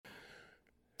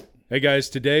Hey guys,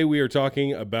 today we are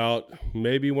talking about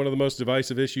maybe one of the most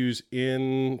divisive issues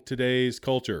in today's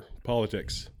culture,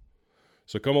 politics.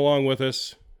 So come along with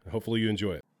us. Hopefully you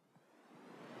enjoy it.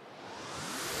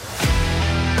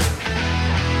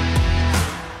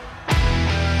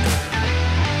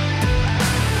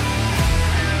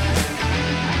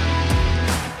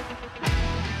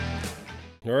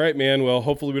 All right, man. Well,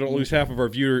 hopefully we don't lose half of our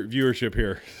viewership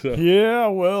here. So. Yeah,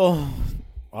 well,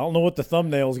 I don't know what the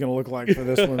thumbnail is going to look like for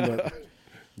this one, but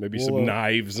maybe some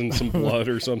knives and some blood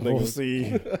or something. We'll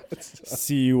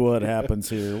see what happens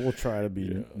here. We'll try to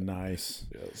be nice.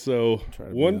 Yeah. So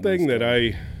one thing that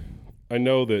I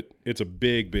know that it's a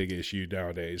big issue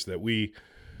nowadays that we,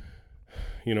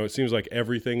 it seems like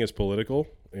everything is political.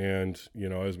 And,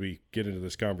 as we get into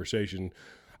this conversation,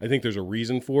 I think there's a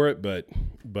reason for it, but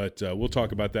we'll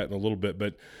talk about that in a little bit.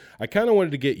 But I kind of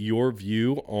wanted to get your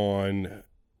view on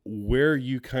where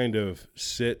you kind of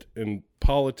sit in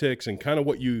politics and kind of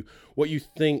what you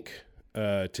think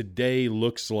today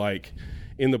looks like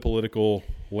in the political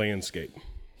landscape.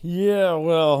 Yeah,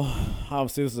 well,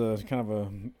 obviously this is a kind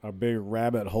of a big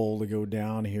rabbit hole to go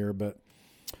down here. But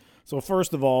so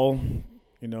first of all,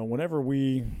 whenever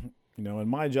we, in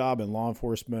my job in law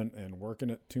enforcement and working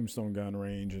at Tombstone Gun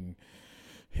Range and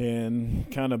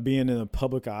kind of being in the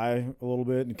public eye a little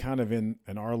bit and kind of in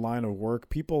our line of work,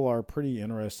 people are pretty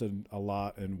interested a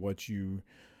lot in what you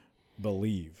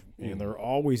believe. And they're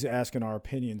always asking our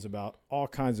opinions about all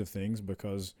kinds of things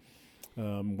because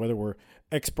whether we're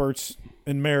experts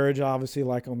in marriage, obviously,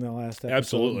 like on the last episode.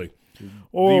 Absolutely.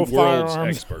 Or the world's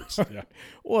firearms. Experts. Yeah.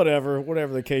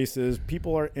 whatever the case is,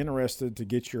 people are interested to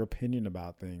get your opinion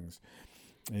about things.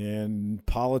 And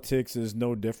politics is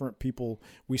no different.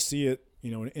 We see it,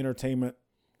 in entertainment,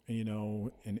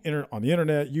 on the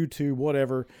internet, YouTube,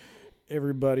 whatever.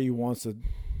 Everybody wants to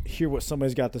hear what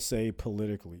somebody's got to say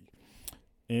politically.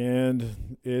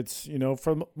 And it's,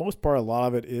 for the most part, a lot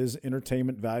of it is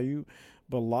entertainment value,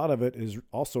 but a lot of it is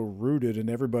also rooted in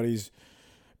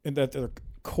that their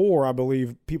core. I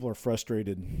believe people are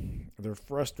frustrated. They're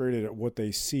frustrated at what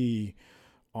they see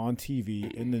on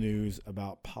TV, in the news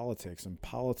about politics. And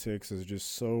politics is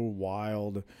just so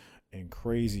wild and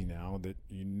crazy now that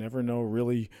you never know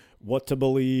really what to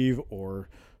believe or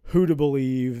who to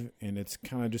believe. And it's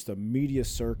kind of just a media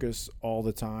circus all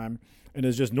the time. And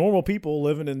it's just normal people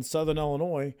living in Southern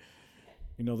Illinois.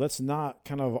 That's not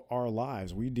kind of our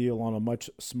lives. We deal on a much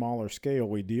smaller scale.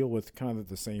 We deal with kind of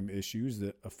the same issues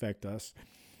that affect us,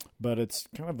 but it's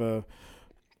kind of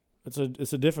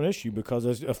it's a different issue because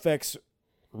it affects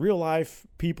real life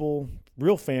people,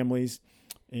 real families,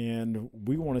 and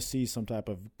we want to see some type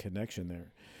of connection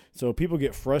there. So people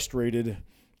get frustrated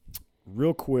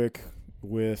real quick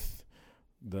with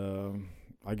the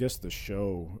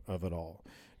show of it all.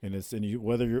 And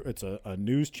whether it's a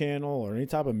news channel or any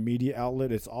type of media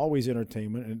outlet, it's always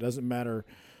entertainment. And it doesn't matter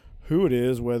who it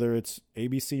is, whether it's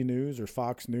ABC News or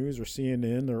Fox News or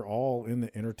CNN, they're all in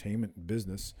the entertainment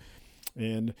business.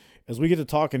 And as we get to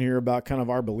talking here about kind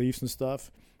of our beliefs and stuff,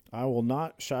 I will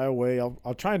not shy away.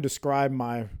 I'll try and describe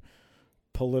my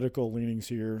political leanings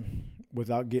here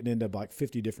without getting into like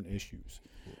 50 different issues.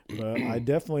 But I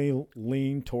definitely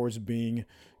lean towards being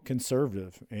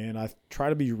conservative, and I try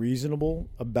to be reasonable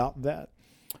about that,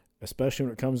 especially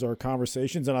when it comes to our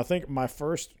conversations. And I think my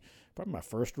first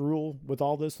rule with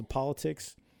all this, the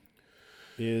politics,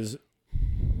 is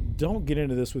don't get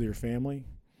into this with your family.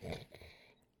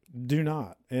 Do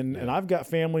not. And I've got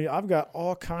family. I've got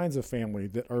all kinds of family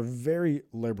that are very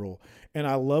liberal, and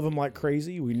I love them like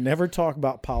crazy. We never talk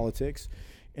about politics.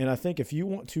 And I think if you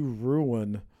want to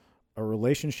ruin a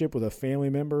relationship with a family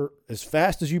member as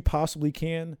fast as you possibly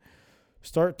can,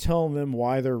 start telling them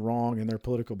why they're wrong in their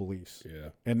political beliefs.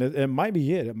 Yeah. And it might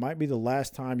be it. It might be the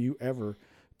last time you ever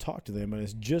talk to them, and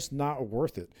it's just not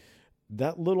worth it.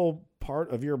 That little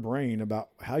part of your brain about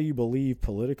how you believe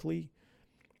politically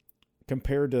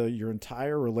compared to your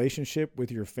entire relationship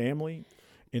with your family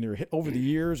over the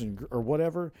years or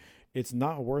whatever, it's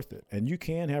not worth it. And you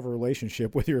can have a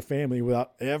relationship with your family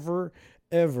without ever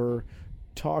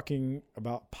talking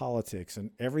about politics,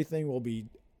 and everything will be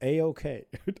A-okay.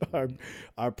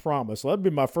 I promise. So that'd be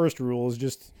my first rule, is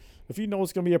just, if you know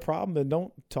it's going to be a problem, then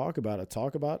don't talk about it.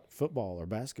 Talk about football or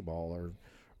basketball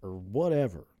or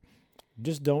whatever.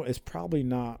 Just don't. It's probably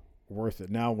not worth it.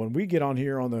 Now, when we get on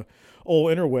here on the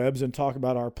old interwebs and talk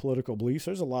about our political beliefs,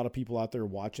 there's a lot of people out there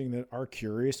watching that are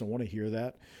curious and want to hear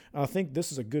that. And I think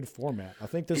this is a good format. I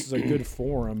think this is a good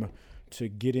forum to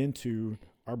get into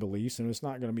our beliefs, and it's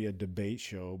not going to be a debate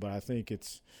show, but I think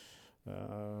it's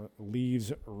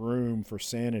leaves room for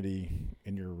sanity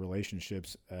in your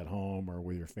relationships at home or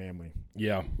with your family.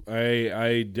 Yeah,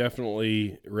 I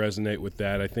definitely resonate with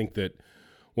that. I think that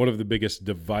one of the biggest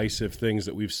divisive things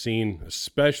that we've seen,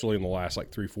 especially in the last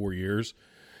 3-4 years,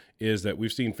 is that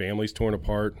we've seen families torn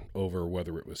apart over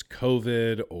whether it was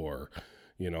COVID or,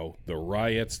 the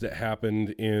riots that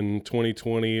happened in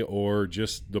 2020 or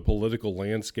just the political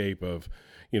landscape of,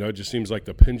 it just seems like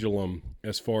the pendulum,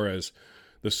 as far as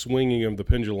the swinging of the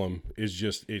pendulum, is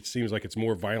just, it seems like it's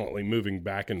more violently moving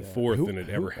back and forth than it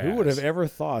ever has. Who would have ever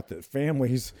thought that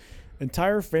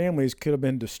entire families could have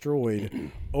been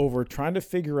destroyed over trying to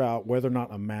figure out whether or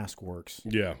not a mask works?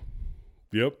 Yeah.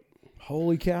 Yep.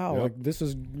 Holy cow. Yep. This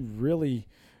has really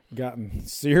gotten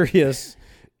serious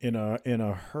in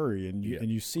a hurry. And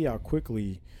you see how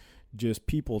quickly just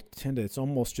people tend to, it's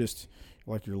almost just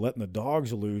like you're letting the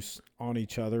dogs loose on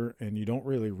each other and you don't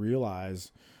really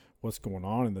realize what's going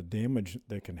on and the damage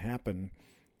that can happen.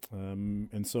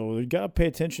 And so you got to pay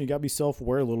attention. You got to be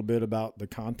self-aware a little bit about the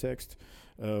context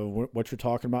of what you're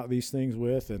talking about these things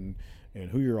with and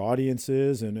who your audience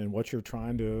is and what you're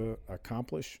trying to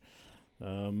accomplish.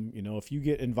 If you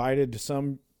get invited to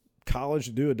some college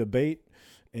to do a debate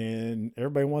and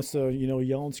everybody wants to,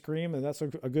 yell and scream, and that's a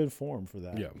good forum for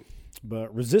that. Yeah.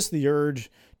 But resist the urge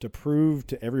to prove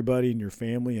to everybody in your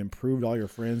family and prove to all your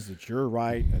friends that you're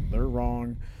right and they're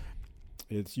wrong.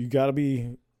 You got to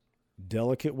be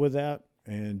delicate with that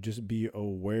and just be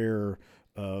aware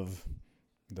of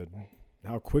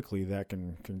how quickly that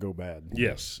can go bad.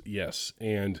 Yes.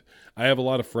 And I have a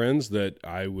lot of friends that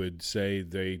I would say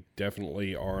they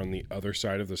definitely are on the other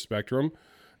side of the spectrum.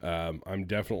 I'm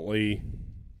definitely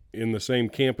in the same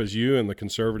camp as you in the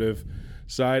conservative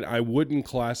side. I wouldn't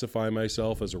classify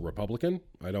myself as a Republican.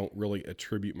 I don't really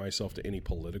attribute myself to any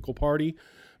political party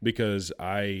because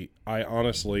I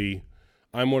honestly,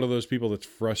 I'm one of those people that's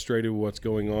frustrated with what's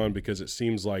going on because it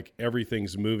seems like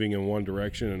everything's moving in one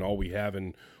direction and all we have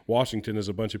in Washington is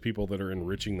a bunch of people that are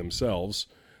enriching themselves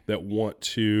that want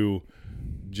to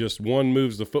just, one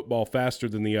moves the football faster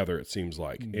than the other, it seems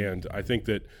like. Mm-hmm. And I think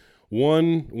that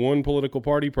one political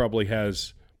party probably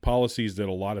has policies that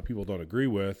a lot of people don't agree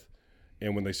with,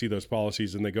 and when they see those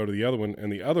policies and they go to the other one,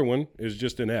 and the other one is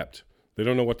just inept. They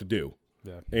don't know what to do.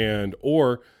 Yeah.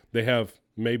 Or they have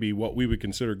maybe what we would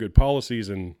consider good policies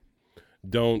and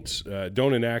don't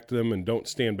enact them and don't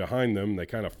stand behind them. They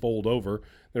kind of fold over.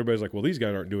 Everybody's like, well, these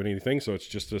guys aren't doing anything, so it's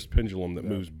just this pendulum that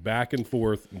moves back and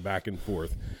forth and back and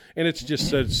forth. And it's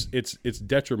just it's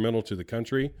detrimental to the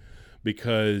country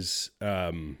because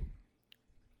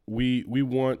we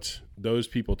want those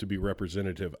people to be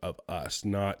representative of us,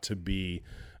 not to be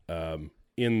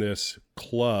in this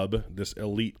club, this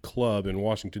elite club in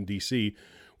Washington, D.C.,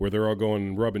 where they're all going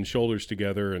and rubbing shoulders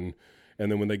together. And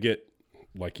then when they get,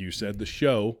 like you said, the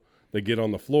show, they get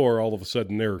on the floor, all of a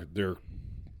sudden they're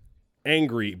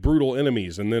angry, brutal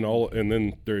enemies. And then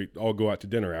they all go out to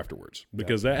dinner afterwards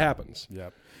because that happens.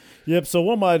 Yep. So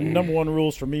one of my number one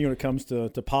rules for me when it comes to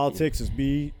politics is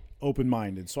be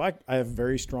open-minded. So I have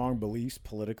very strong beliefs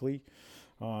politically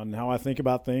on how I think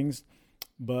about things,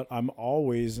 but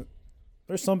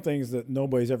there's some things that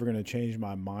nobody's ever going to change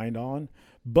my mind on,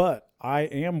 but I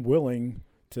am willing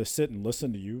to sit and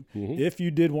listen to you. Mm-hmm. If you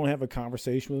did want to have a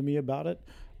conversation with me about it,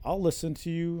 I'll listen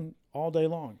to you all day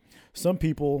long. Some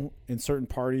people in certain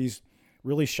parties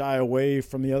really shy away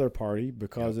from the other party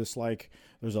because it's like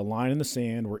there's a line in the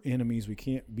sand. We're enemies. We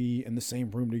can't be in the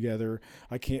same room together.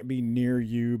 I can't be near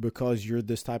you because you're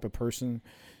this type of person.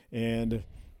 And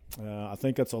I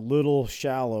think that's a little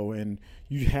shallow, and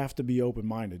you have to be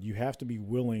open-minded. You have to be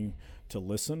willing to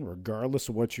listen regardless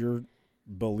of what your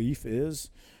belief is.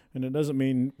 And it doesn't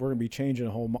mean we're going to be changing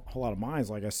a whole lot of minds,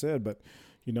 like I said, but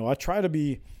I try to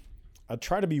be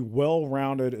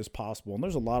well-rounded as possible. And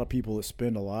there's a lot of people that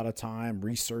spend a lot of time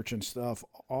researching stuff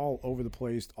all over the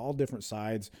place, all different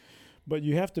sides. But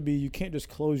you can't just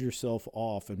close yourself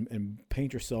off and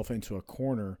paint yourself into a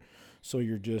corner so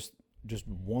you're just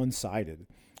one-sided.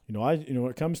 When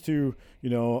it comes to,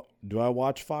 do I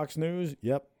watch Fox News?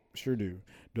 Yep, sure do.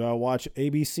 Do I watch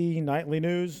ABC nightly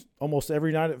news almost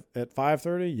every night at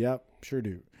 5:30? Yep, sure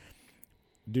do.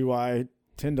 Do I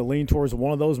tend to lean towards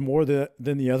one of those more than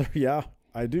the other? Yeah,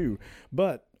 I do.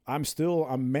 But I'm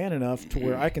man enough to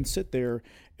where I can sit there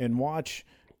and watch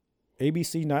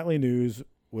ABC nightly news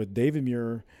with David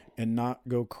Muir and not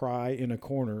go cry in a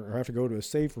corner or have to go to a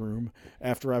safe room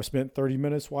after I've spent 30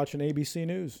 minutes watching ABC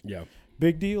News. Yeah.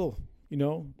 Big deal.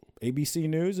 ABC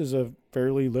News is a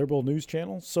fairly liberal news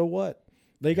channel. So what?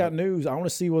 They got news. I want to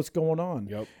see what's going on.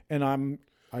 Yep. And I'm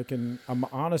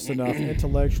honest enough,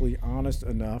 intellectually honest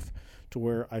enough to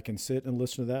where I can sit and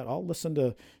listen to that. I'll listen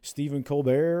to Stephen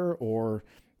Colbert or,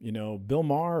 Bill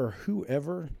Maher or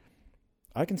whoever.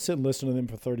 I can sit and listen to them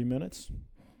for 30 minutes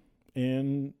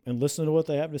and listen to what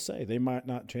they have to say. They might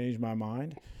not change my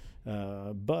mind,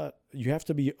 but you have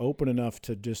to be open enough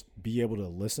to just be able to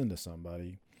listen to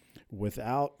somebody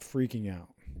without freaking out.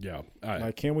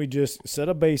 Yeah. Can we just set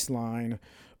a baseline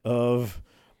of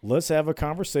let's have a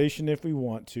conversation if we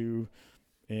want to,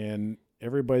 and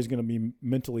everybody's going to be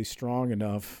mentally strong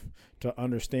enough to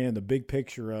understand the big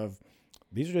picture of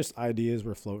these are just ideas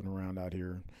we're floating around out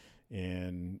here,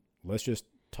 and let's just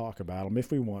talk about them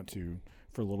if we want to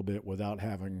for a little bit without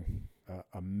having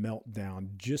a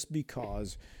meltdown just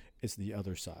because it's the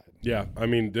other side. Yeah. I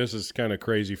mean, this is kind of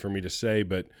crazy for me to say,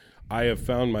 but I have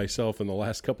found myself in the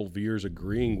last couple of years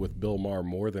agreeing with Bill Maher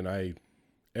more than I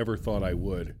ever thought I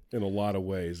would in a lot of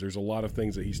ways. There's a lot of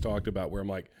things that he's talked about where I'm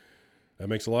like, that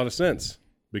makes a lot of sense,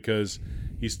 because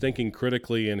he's thinking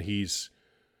critically and he's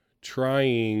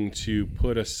trying to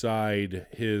put aside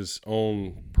his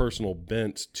own personal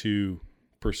bent to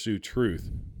pursue truth.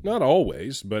 Not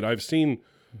always, but I've seen,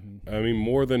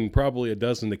 more than probably a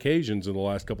dozen occasions in the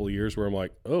last couple of years where I'm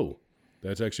like, oh,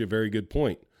 that's actually a very good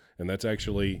point. And that's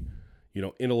actually,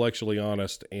 intellectually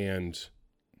honest, and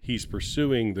he's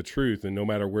pursuing the truth, and no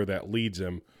matter where that leads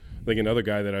him. I think another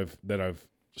guy that I've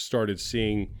started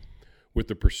seeing with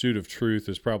the pursuit of truth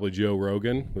is probably Joe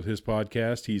Rogan with his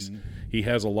podcast. He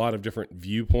has a lot of different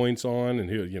viewpoints on, and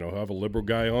he'll have a liberal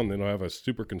guy on, then he'll have a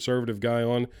super conservative guy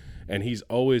on, and he's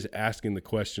always asking the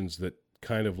questions that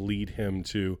kind of lead him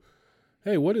to,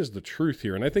 hey, what is the truth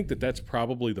here? And I think that that's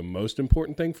probably the most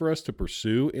important thing for us to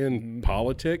pursue in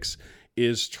politics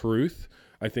is truth.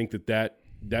 I think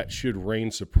that should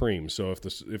reign supreme. So if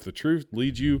the truth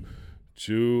leads you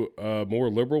to a more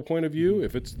liberal point of view,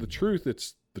 if it's the truth,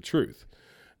 it's the truth.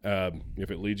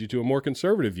 If it leads you to a more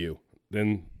conservative view,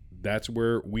 then that's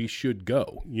where we should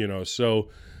go, so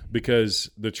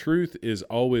because the truth is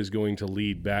always going to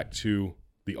lead back to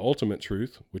the ultimate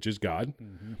truth, which is God.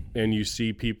 And you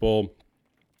see people,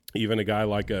 even a guy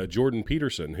like Jordan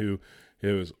Peterson, who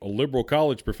was a liberal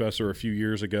college professor a few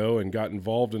years ago and got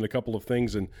involved in a couple of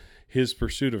things in his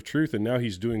pursuit of truth, and now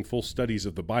he's doing full studies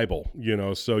of the Bible,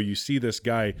 so you see this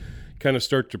guy kind of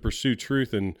start to pursue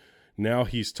truth, and now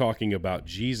he's talking about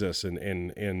Jesus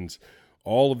and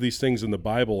all of these things in the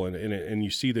Bible, and you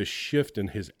see this shift in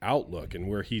his outlook and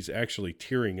where he's actually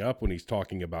tearing up when he's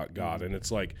talking about God. And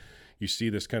it's like you see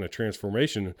this kind of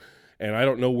transformation, and I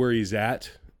don't know where he's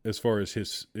at as far as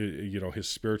his his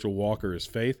spiritual walk or his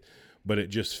faith, but it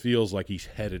just feels like he's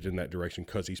headed in that direction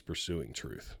because he's pursuing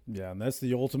truth. Yeah, and that's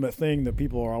the ultimate thing that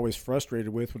people are always frustrated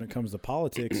with when it comes to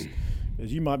politics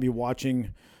is you might be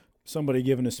watching somebody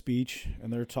giving a speech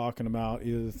and they're talking about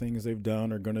either the things they've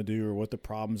done or going to do or what the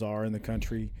problems are in the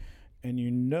country, and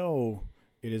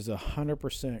it is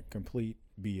 100% complete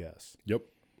BS. Yep.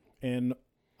 And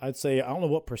I'd say I don't know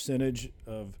what percentage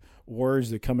of words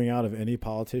that coming out of any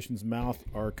politician's mouth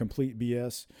are complete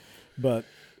BS, but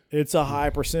it's a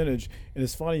high percentage. And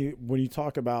it's funny when you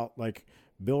talk about like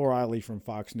Bill O'Reilly from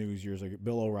Fox News years ago,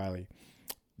 Bill O'Reilly,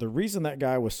 the reason that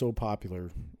guy was so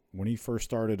popular when he first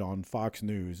started on Fox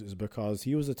News is because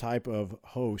he was the type of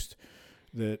host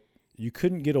that you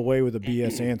couldn't get away with a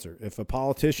BS answer. If a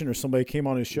politician or somebody came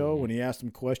on his show and he asked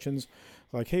him questions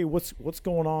like, hey, what's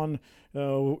going on,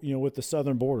 with the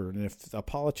southern border? And if a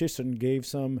politician gave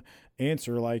some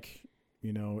answer like,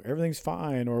 everything's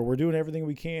fine or we're doing everything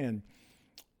we can,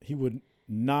 he would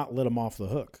not let him off the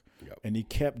hook. Yep. And he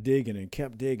kept digging and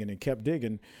kept digging and kept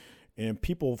digging. And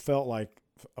people felt like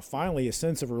finally a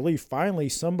sense of relief. Finally,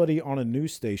 somebody on a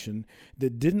news station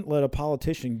that didn't let a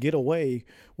politician get away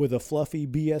with a fluffy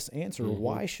BS answer.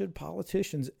 Why should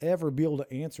politicians ever be able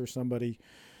to answer somebody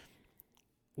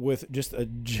with just a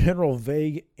general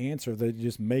vague answer that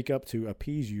just make up to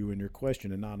appease you in your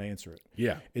question and not answer it?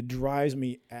 Yeah. It drives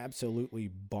me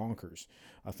absolutely bonkers.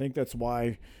 I think that's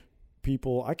why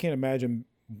I can't imagine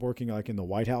working like in the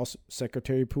White House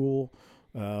secretary pool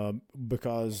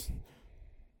because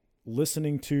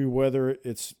listening to whether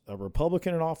it's a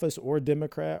Republican in office or a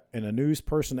Democrat and a news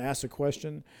person asks a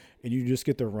question and you just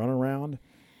get the runaround.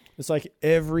 It's like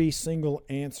every single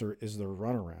answer is the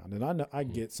runaround. And I know I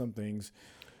get some things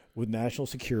with national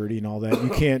security and all that. You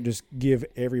can't just give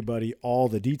everybody all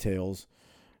the details.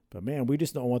 But, man, we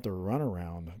just don't want the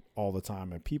runaround all the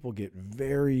time. And people get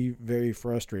very, very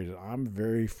frustrated. I'm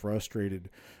very frustrated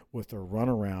with the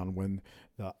runaround when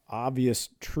the obvious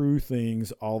true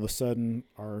things all of a sudden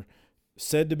are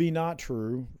said to be not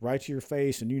true right to your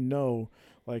face. And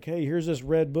like, hey, here's this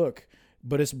red book,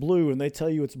 but it's blue. And they tell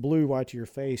you it's blue right to your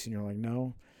face. And you're like,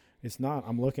 no, It's not.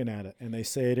 I'm looking at it. And they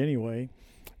say it anyway.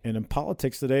 And in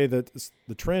politics today,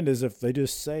 the trend is if they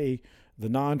just say the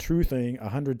non-true thing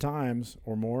 100 times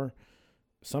or more,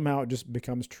 somehow it just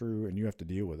becomes true and you have to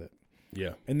deal with it.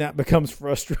 Yeah. And that becomes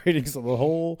frustrating. So the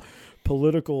whole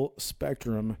political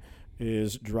spectrum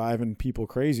is driving people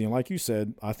crazy. And like you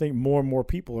said, I think more and more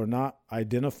people are not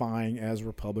identifying as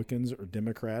Republicans or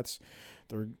Democrats.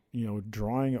 They're,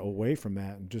 drawing away from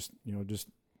that and just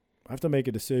have to make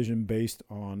a decision based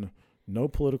on no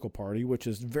political party, which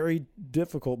is very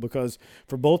difficult because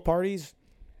for both parties,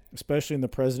 especially in the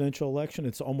presidential election,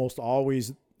 it's almost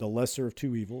always the lesser of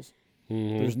two evils.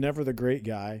 Mm-hmm. There's never the great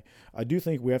guy. I do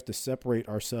think we have to separate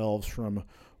ourselves from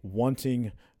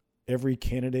wanting every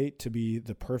candidate to be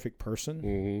the perfect person.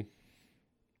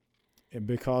 Mm-hmm. And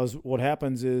because what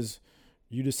happens is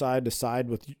you decide to side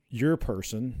with your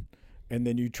person and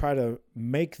then you try to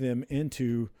make them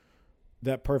into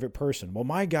that perfect person. Well,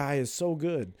 my guy is so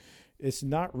good. It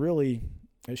shouldn't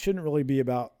really be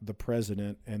about the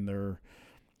president and their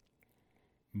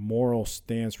moral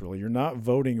stance, really. You're not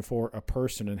voting for a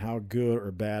person and how good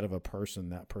or bad of a person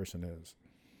that person is.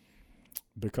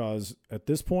 Because at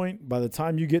this point, by the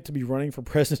time you get to be running for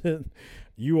president,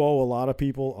 you owe a lot of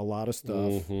people a lot of stuff.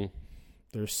 Mm-hmm.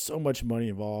 There's so much money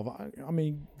involved. I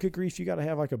mean, good grief, you got to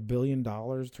have like $1 billion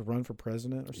to run for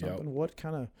president or something. Yep. What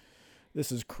kind of –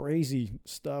 this is crazy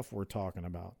stuff we're talking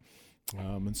about.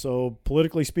 And so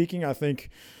politically speaking, I think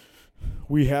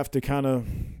we have to kind of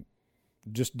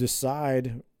just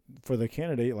decide for the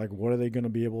candidate, like what are they going to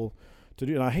be able to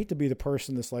do. And I hate to be the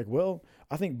person that's like, well,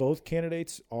 I think both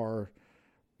candidates are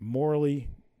morally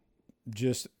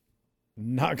just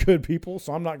not good people,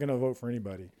 so I'm not going to vote for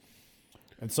anybody.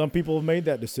 And some people have made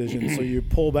that decision, so you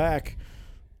pull back.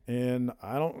 And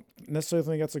I don't necessarily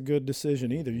think that's a good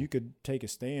decision either. You could take a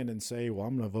stand and say, well,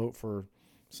 I'm going to vote for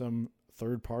some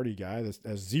third-party guy that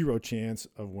has zero chance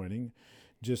of winning.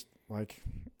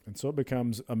 And so it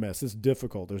becomes a mess. It's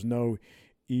difficult. There's no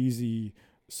easy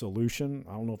solution.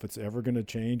 I don't know if it's ever going to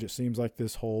change. It seems like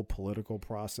this whole political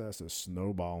process is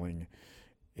snowballing,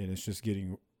 and it's just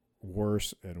getting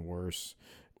worse and worse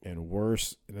and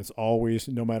worse. And it's always,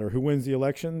 no matter who wins the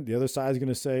election, the other side is going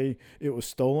to say it was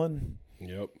stolen.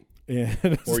 Yep.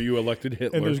 And or you elected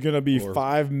Hitler. And there's going to be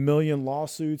 5 million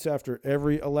lawsuits after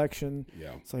every election.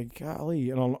 Yeah. It's like,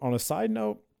 golly. And on a side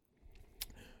note,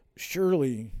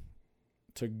 surely,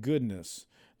 to goodness,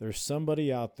 there's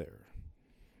somebody out there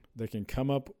that can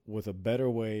come up with a better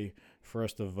way for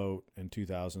us to vote in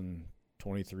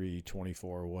 2023,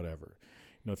 24, whatever.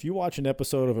 If you watch an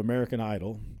episode of American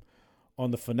Idol, on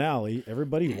the finale,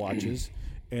 everybody watches,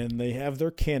 and they have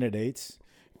their candidates,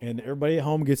 and everybody at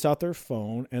home gets out their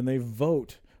phone, and they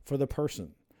vote for the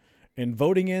person. And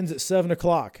voting ends at 7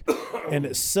 o'clock. And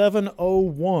at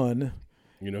 7:01,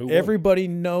 everybody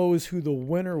knows who the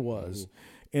winner was.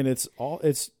 And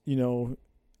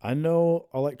I know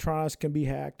electronics can be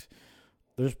hacked.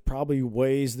 There's probably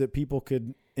ways that people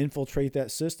could infiltrate that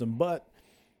system. But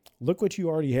look what you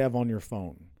already have on your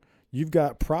phone. You've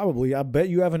got I bet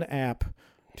you have an app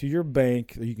to your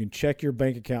bank that you can check your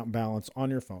bank account balance on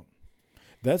your phone.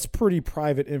 That's pretty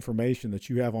private information that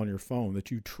you have on your phone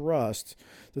that you trust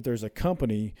that there's a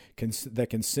company that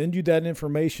can send you that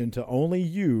information to only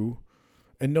you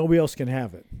and nobody else can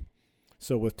have it.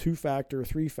 So with 2-factor,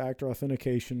 3-factor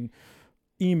authentication,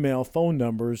 email, phone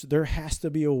numbers, there has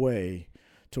to be a way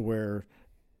to where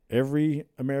every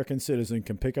American citizen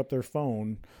can pick up their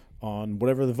phone on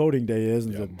whatever the voting day is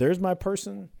and say, there's my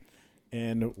person,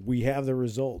 and we have the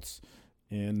results.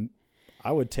 And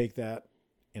I would take that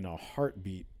in a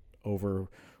heartbeat over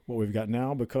what we've got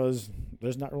now because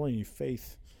there's not really any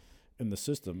faith in the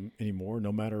system anymore,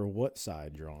 no matter what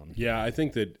side you're on. Yeah, I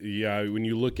think that, when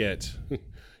you look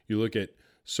at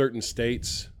certain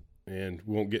states, and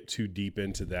we won't get too deep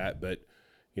into that, but,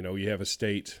 you have a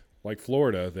state like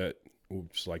Florida that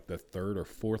was like the 3rd or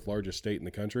 4th largest state in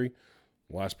the country.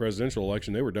 Last presidential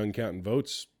election, they were done counting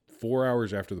votes 4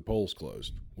 hours after the polls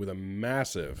closed with a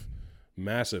massive,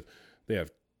 they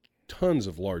have tons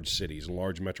of large cities and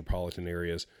large metropolitan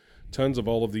areas, tons of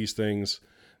all of these things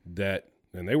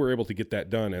and they were able to get that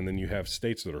done. And then you have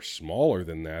states that are smaller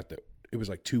than that it was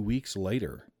like 2 weeks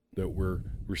later that we're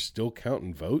still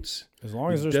counting votes. As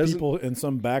long as there's people in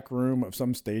some back room of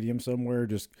some stadium somewhere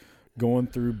just going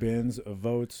through bins of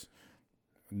votes,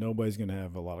 nobody's going to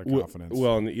have a lot of confidence.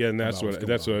 And that's what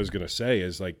I was going to say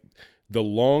is like the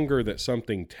longer that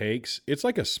something takes, it's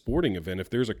like a sporting event. If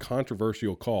there's a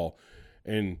controversial call,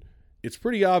 and it's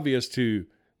pretty obvious to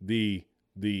the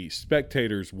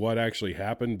spectators what actually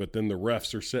happened, but then the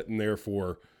refs are sitting there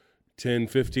for 10,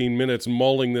 15 minutes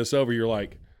mulling this over. You're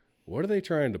like, what are they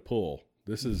trying to pull?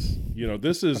 This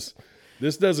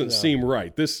doesn't seem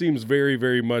right. This seems very,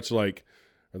 very much like,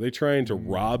 are they trying to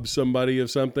rob somebody of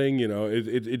something?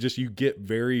 It just, you get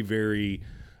very, very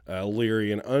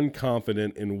leery and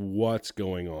unconfident in what's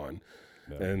going on.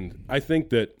 Yeah. And I think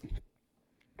that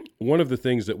one of the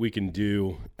things that we can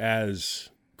do as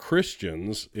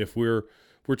Christians, if we're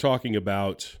talking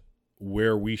about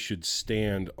where we should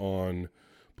stand on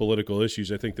political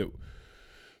issues, I think that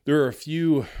there are a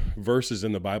few verses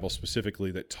in the Bible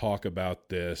specifically that talk about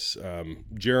this.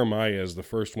 Jeremiah is the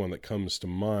first one that comes to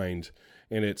mind,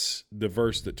 and it's the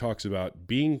verse that talks about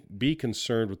be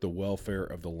concerned with the welfare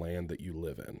of the land that you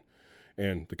live in.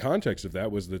 And the context of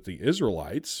that was that the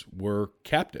Israelites were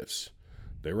captives.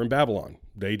 They were in Babylon.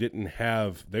 They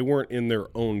weren't in their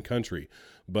own country,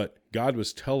 but God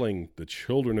was telling the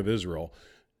children of Israel,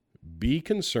 be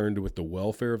concerned with the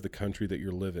welfare of the country that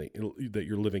you're living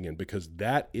in, because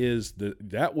that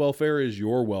welfare is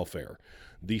your welfare.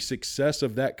 The success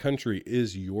of that country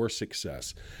is your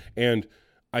success. And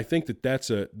I think that's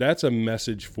a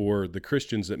message for the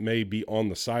Christians that may be on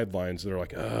the sidelines that are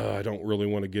like, I don't really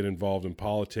want to get involved in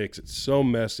politics. It's so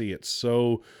messy. It's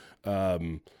so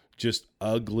just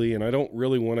ugly. And I don't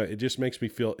really want to, it just makes me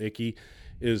feel icky.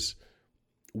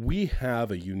 We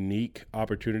have a unique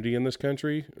opportunity in this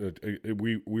country.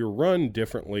 We run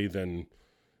differently than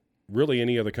really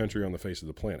any other country on the face of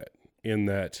the planet, in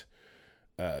that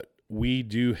we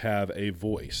do have a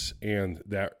voice, and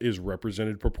that is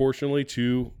represented proportionally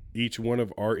to each one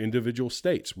of our individual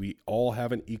states. We all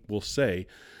have an equal say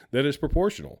that is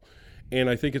proportional. And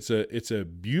I think it's a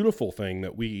beautiful thing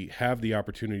that we have the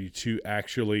opportunity to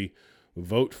actually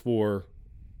vote for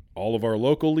all of our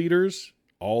local leaders,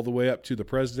 all the way up to the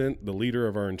president, the leader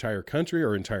of our entire country,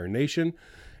 our entire nation.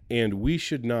 And we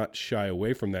should not shy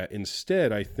away from that.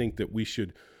 Instead, I think that we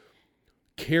should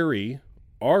carry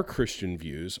our Christian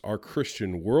views, our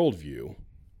Christian worldview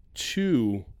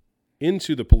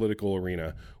into the political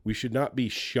arena. We should not be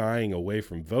shying away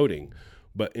from voting,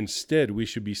 but instead we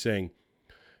should be saying,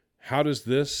 how does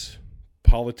this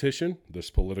politician,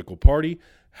 this political party,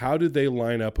 how do they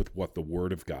line up with what the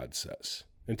Word of God says?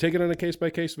 And take it on a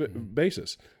case-by-case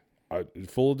basis.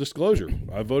 Full disclosure,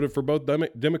 I voted for both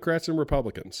Democrats and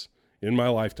Republicans in my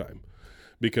lifetime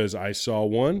because I saw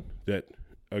one that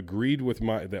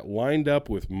that lined up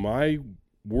with my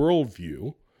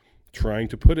worldview, trying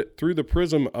to put it through the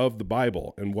prism of the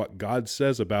Bible and what God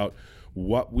says about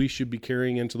what we should be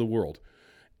carrying into the world.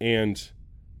 And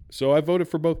so I voted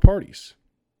for both parties.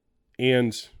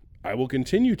 And I will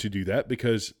continue to do that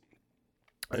because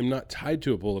I'm not tied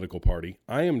to a political party.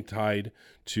 I am tied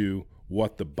to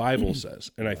what the Bible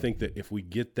says. And I think that if we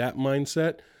get that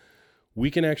mindset, we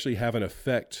can actually have an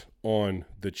effect on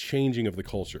the changing of the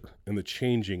culture and the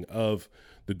changing of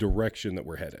the direction that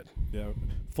we're headed. Yeah.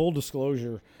 Full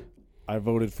disclosure, I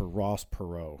voted for Ross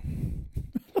Perot.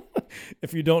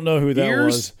 If you don't know who that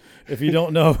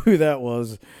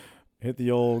was, hit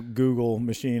the old Google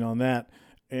machine on that.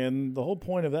 And the whole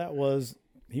point of that was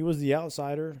he was the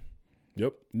outsider.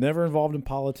 Yep. Never involved in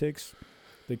politics.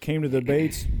 They came to the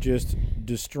debates just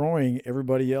destroying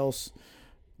everybody else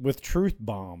with truth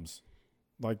bombs.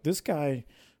 Like this guy,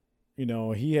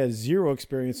 he has zero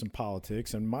experience in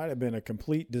politics and might have been a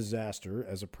complete disaster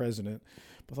as a president.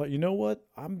 But I thought, you know what?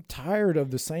 I'm tired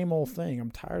of the same old thing.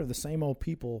 I'm tired of the same old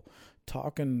people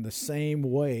talking the same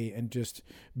way and just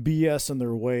BSing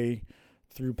their way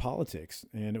through politics.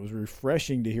 And it was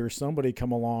refreshing to hear somebody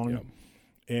come along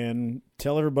and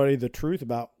tell everybody the truth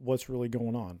about what's really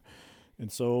going on.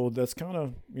 And so that's kind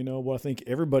of, what I think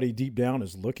everybody deep down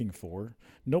is looking for.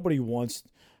 Nobody wants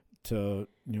to,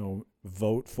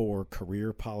 vote for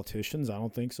career politicians. I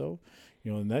don't think so.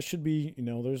 And that should be,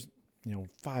 there's,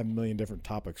 5 million different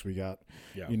topics we got.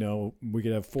 Yeah. We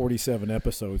could have 47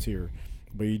 episodes here.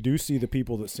 But you do see the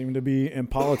people that seem to be in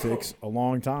politics a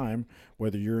long time,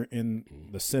 whether you're in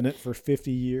the Senate for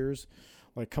 50 years.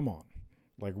 Like, come on.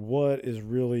 Like, what is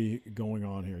really going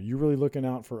on here? You're really looking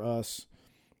out for us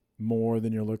more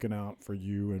than you're looking out for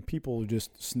you. And people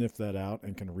just sniff that out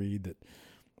and can read that.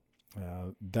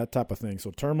 That type of thing.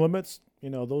 So term limits,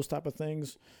 those type of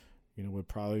things, would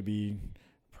probably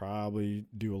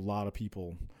do a lot of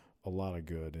people a lot of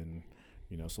good. And,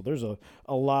 so there's a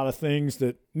lot of things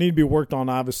that need to be worked on,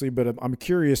 obviously, but I'm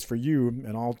curious for you,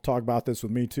 and I'll talk about this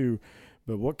with me too,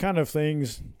 but what kind of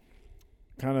things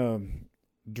kind of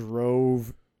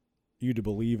drove you to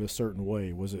believe a certain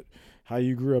way? Was it how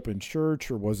you grew up in church,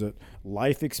 or was it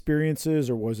life experiences,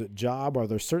 or was it job? Are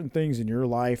there certain things in your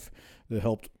life that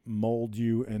helped mold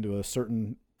you into a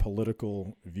certain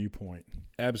political viewpoint?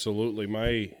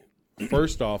 Absolutely.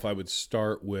 First off, I would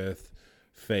start with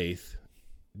faith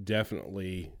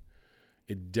definitely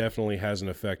has an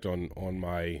effect on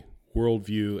my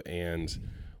worldview and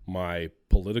my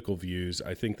political views.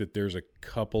 I think that there are a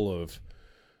couple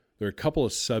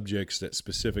of subjects that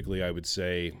specifically I would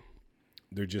say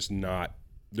they're not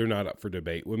up for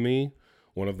debate with me.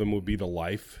 One of them would be the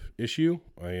life issue.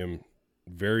 I am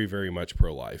very, very much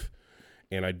pro-life,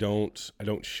 and I don't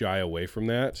shy away from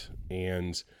that.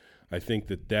 And I think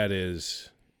that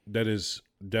is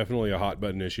definitely a hot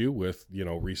button issue with,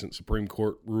 recent Supreme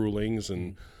Court rulings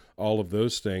and all of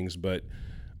those things. But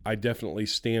I definitely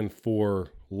stand for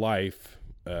life.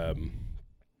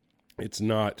 It's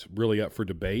not really up for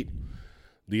debate.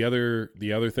 The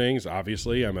other things,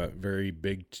 obviously, I'm a very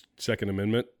big Second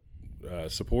Amendment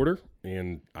supporter,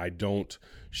 and I don't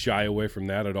shy away from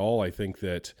that at all. I think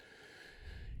that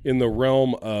in the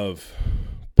realm of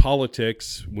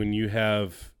politics, when you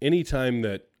have any time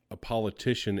that a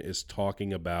politician is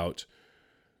talking about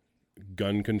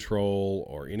gun control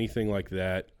or anything like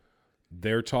that,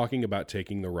 they're talking about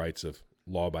taking the rights of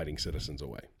law-abiding citizens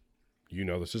away.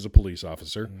 This is a police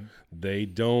officer.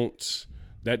 Mm-hmm.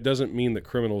 That doesn't mean that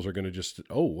criminals are going to just,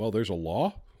 there's a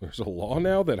law. There's a law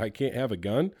now that I can't have a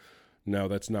gun. No,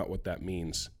 that's not what that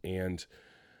means. And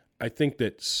I think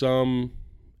that some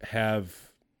have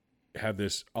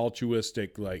this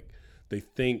altruistic, like they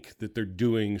think that they're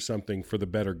doing something for the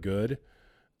better good,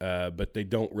 but they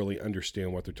don't really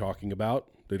understand what they're talking about.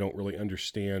 They don't really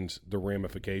understand the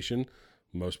ramification.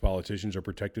 Most politicians are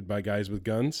protected by guys with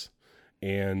guns,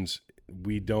 and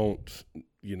we don't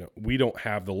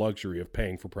have the luxury of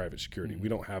paying for private security. Mm-hmm. We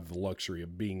don't have the luxury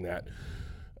of being that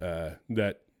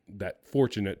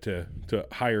fortunate to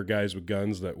hire guys with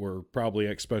guns that were probably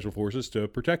ex-special forces to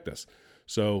protect us.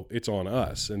 So it's on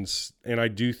us. And I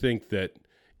do think that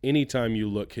anytime you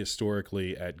look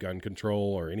historically at gun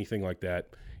control or anything like that,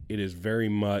 it is very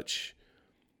much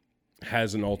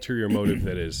has an ulterior motive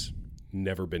that has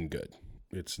never been good.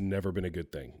 It's never been a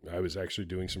good thing. I was actually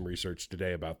doing some research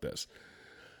today about this.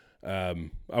 I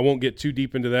won't get too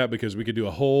deep into that because we could do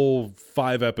a whole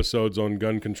 5 episodes on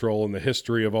gun control and the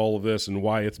history of all of this and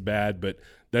why it's bad, but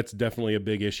that's definitely a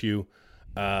big issue.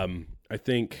 I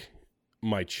think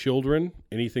my children,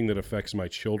 anything that affects my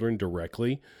children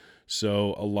directly.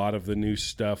 So a lot of the new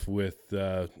stuff with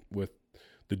the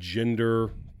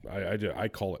gender, I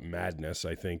call it madness.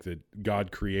 I think that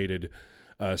God created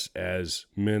us as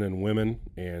men and women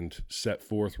and set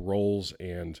forth roles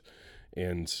and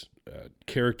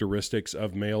characteristics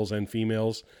of males and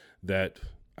females that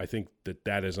I think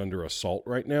that is under assault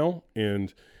right now,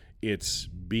 and it's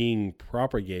being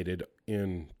propagated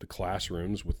in the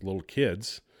classrooms with little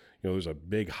kids. There's a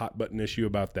big hot button issue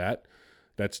about that.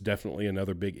 That's definitely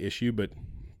another big issue, but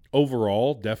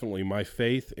overall, definitely my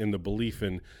faith in the belief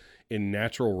in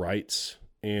natural rights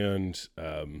and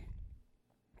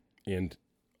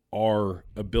our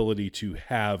ability to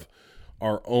have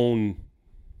our own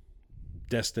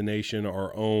destination,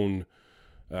 our own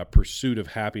pursuit of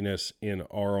happiness in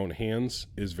our own hands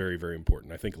is very, very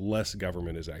important. I think less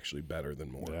government is actually better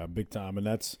than more. Yeah, big time. And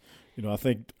that's, I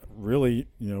think really,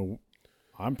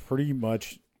 I'm pretty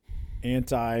much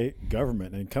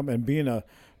anti-government, and being a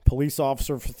police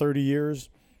officer for 30 years,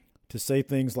 to say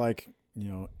things like,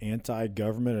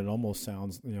 anti-government, it almost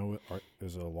sounds,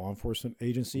 as a law enforcement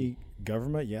agency,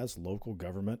 government, yes, local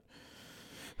government.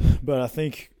 But I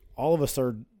think all of us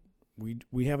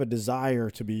we have a desire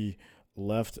to be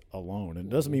left alone. And it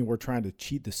doesn't mean we're trying to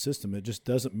cheat the system.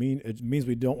 It means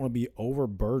we don't want to be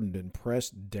overburdened and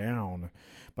pressed down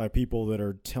by people that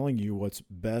are telling you what's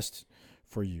best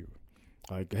for you.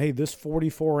 Like, hey, this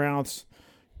 44-ounce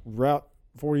Route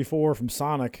 44 from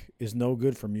Sonic is no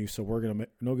good for you, so we're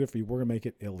gonna make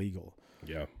it illegal.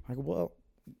 Yeah. Like, well,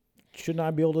 shouldn't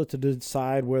I be able to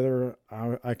decide whether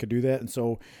I could do that? And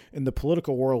so, in the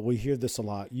political world, we hear this a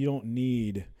lot.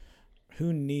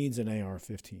 Who needs an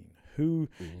AR-15? Who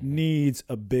needs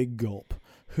a big gulp?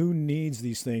 Who needs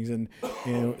these things? And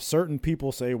certain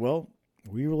people say, well,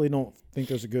 we really don't think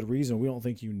there's a good reason. We don't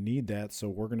think you need that, so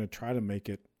we're going to try to make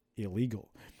it illegal.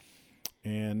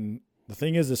 And the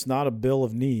thing is, it's not a bill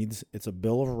of needs. It's a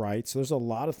bill of rights. There's a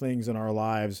lot of things in our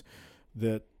lives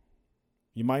that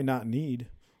you might not need.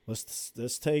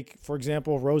 Let's take, for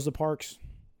example, Rosa Parks.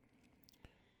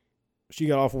 She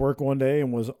got off work one day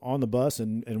and was on the bus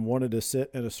and wanted to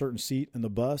sit at a certain seat in the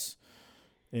bus.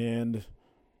 And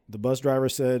the bus driver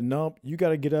said, nope, you got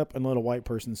to get up and let a white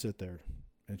person sit there.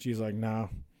 And she's like, nah,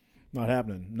 not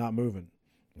happening, not moving.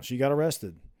 She got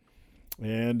arrested.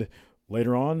 And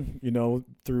later on,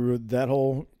 through that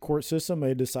whole court system,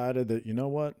 they decided that,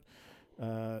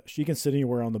 she can sit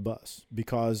anywhere on the bus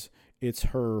because it's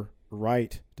her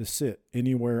right to sit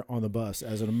anywhere on the bus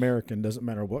as an American. Doesn't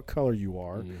matter what color you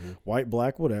are, white,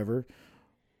 black, whatever.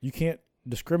 You can't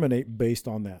discriminate based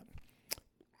on that.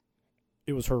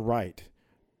 It was her right.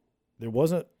 There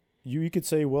wasn't, you could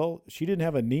say, well, she didn't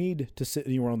have a need to sit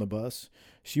anywhere on the bus.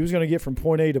 She was going to get from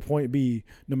point A to point B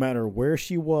no matter where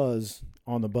she was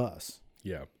on the bus.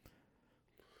 Yeah.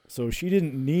 So she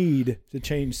didn't need to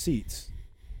change seats.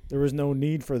 There was no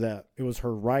need for that. It was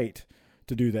her right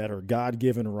to do that, or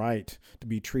God-given right to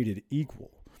be treated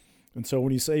equal. And so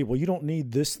when you say, well, you don't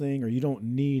need this thing or you don't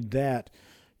need that,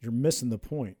 you're missing the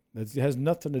point. It has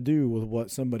nothing to do with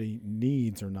what somebody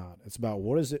needs or not. It's about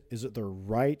what is it? Is it their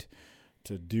right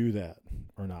to do that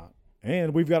or not?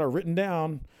 And we've got it written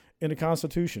down in the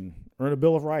Constitution or in a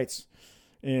Bill of Rights.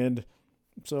 And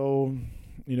so,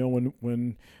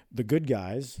 when the good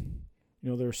guys,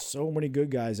 there's so many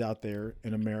good guys out there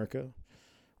in America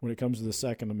when it comes to the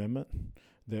Second Amendment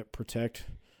that protect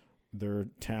their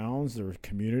towns, their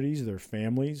communities, their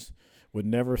families, would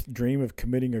never dream of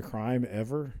committing a crime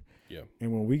ever. Yeah.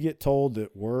 And when we get told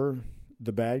that we're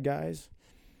the bad guys,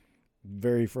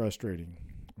 very frustrating.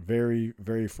 Very,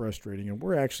 very frustrating. And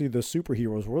we're actually the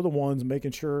superheroes. We're the ones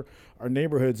making sure our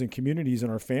neighborhoods and communities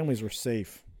and our families are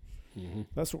safe.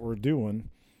 That's what we're doing.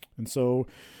 And so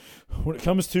when it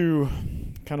comes to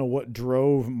kind of what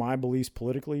drove my beliefs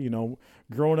politically,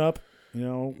 growing up,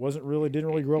 didn't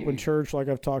really grow up in church like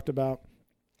I've talked about.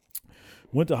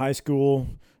 Went to high school.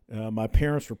 My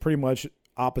parents were pretty much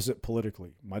opposite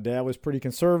politically. My dad was pretty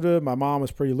conservative. My mom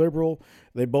was pretty liberal.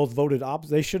 They both voted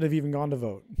opposite. They shouldn't have even gone to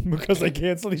vote because they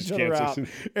canceled each other out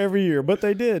every year. But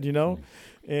they did,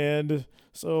 And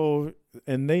so,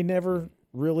 and they never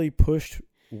really pushed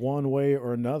one way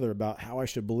or another about how I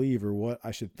should believe or what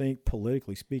I should think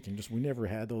politically speaking. Just we never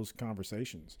had those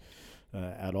conversations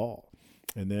at all.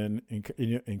 And then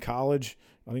in college,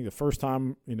 I think the first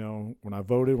time, when I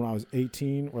voted when I was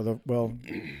 18,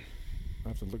 I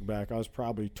have to look back. I was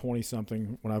probably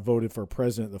 20-something when I voted for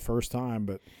president the first time.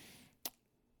 But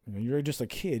you're just a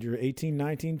kid. You're 18,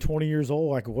 19, 20 years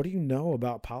old. Like, what do you know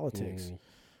about politics?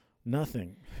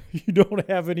 Nothing. You don't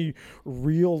have any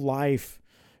real life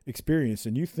experience,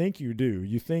 and you think you do.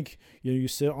 You think you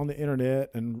sit on the internet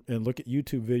and look at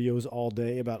YouTube videos all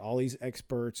day about all these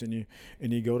experts, and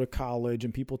you go to college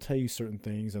and people tell you certain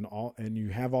things and you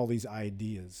have all these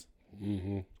ideas.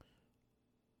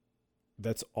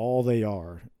 That's all they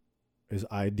are, is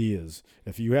ideas.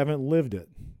 If you haven't lived it,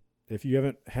 if you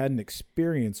haven't had an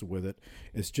experience with it,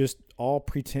 it's just all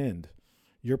pretend.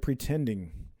 You're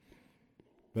pretending.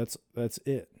 That's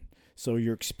it. So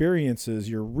your experiences,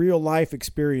 your real life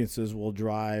experiences will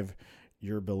drive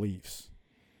your beliefs.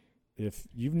 If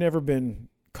you've never been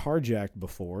carjacked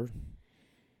before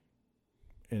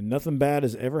and nothing bad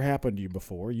has ever happened to you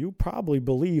before, you probably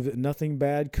believe that nothing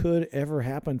bad could ever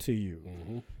happen to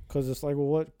you. Because it's like, well,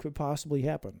 what could possibly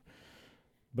happen?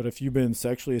 But if you've been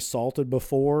sexually assaulted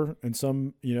before in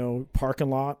some, parking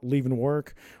lot leaving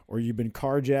work, or you've been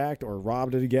carjacked or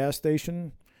robbed at a gas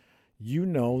station, you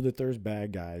know that there's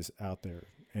bad guys out there.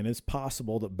 And it's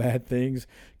possible that bad things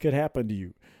could happen to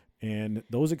you. And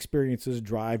those experiences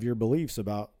drive your beliefs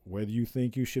about whether you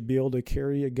think you should be able to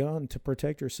carry a gun to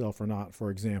protect yourself or not,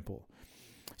 for example.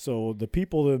 So the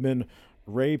people that have been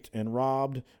raped and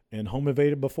robbed and home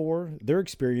invaded before, their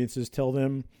experiences tell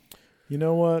them, you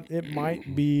know what, it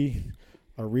might be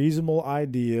a reasonable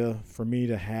idea for me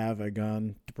to have a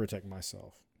gun to protect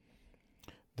myself.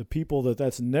 The people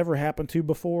that's never happened to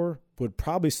before would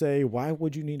probably say, why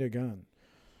would you need a gun?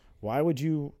 Why would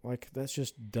you, that's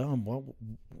just dumb.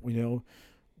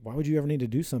 Why would you ever need to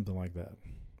do something like that?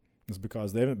 It's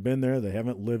because they haven't been there. They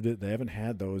haven't lived it. They haven't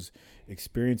had those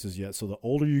experiences yet. So the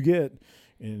older you get,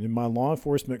 and in my law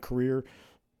enforcement career,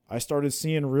 I started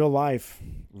seeing real life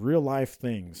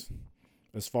things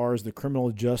as far as the criminal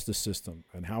justice system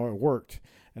and how it worked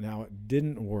and how it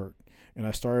didn't work. And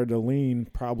I started to lean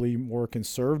probably more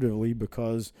conservatively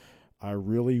because I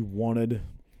really wanted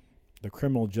the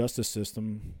criminal justice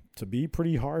system to be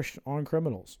pretty harsh on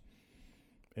criminals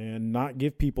and not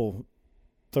give people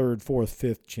third, fourth,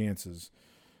 fifth chances.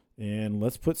 And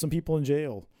let's put some people in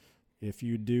jail if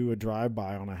you do a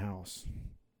drive-by on a house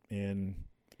and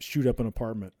shoot up an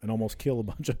apartment and almost kill a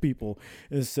bunch of people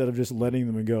instead of just letting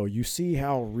them go. You see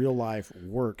how real life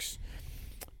works.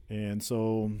 And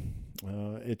so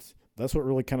that's what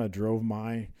really kind of drove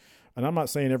and I'm not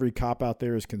saying every cop out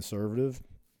there is conservative.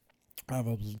 I have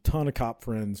a ton of cop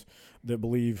friends that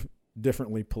believe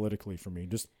differently politically from me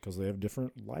just because they have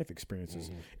different life experiences.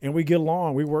 And we get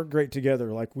along. We work great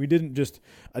together. Like I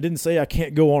didn't say I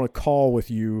can't go on a call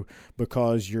with you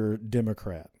because you're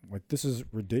Democrat. Like, this is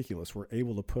ridiculous. We're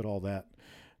able to put all that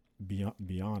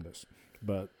beyond us.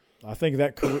 But I think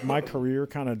that my career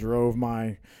kind of drove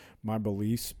my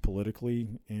beliefs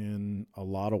politically in a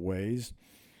lot of ways.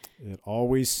 It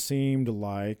always seemed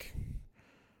like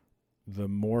the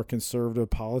more conservative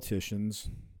politicians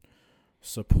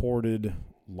supported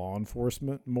law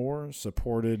enforcement more,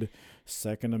 supported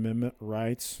Second Amendment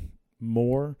rights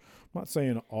more. I'm not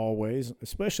saying always,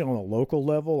 especially on a local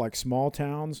level, like small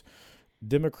towns.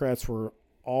 Democrats were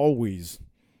always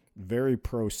very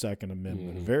pro Second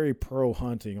Amendment, very pro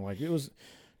hunting. Like, it was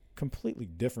completely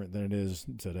different than it is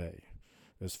today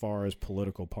as far as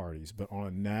political parties. But on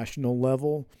a national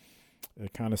level,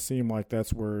 it kind of seemed like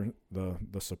that's where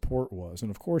the support was.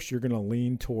 And, of course, you're going to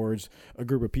lean towards a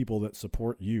group of people that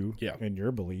support you and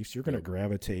your beliefs. You're going to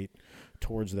gravitate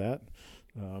towards that.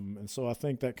 And so I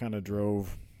think that kind of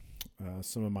drove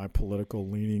some of my political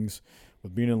leanings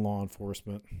with being in law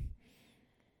enforcement,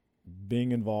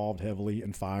 being involved heavily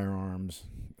in firearms,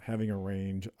 having a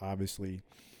range, obviously.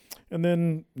 And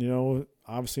then,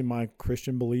 obviously my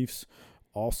Christian beliefs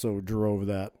also drove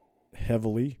that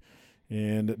heavily.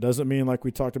 And it doesn't mean, like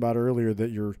we talked about earlier,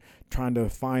 that you're trying to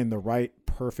find the right,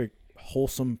 perfect,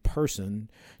 wholesome person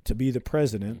to be the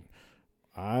president.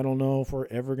 I don't know if we're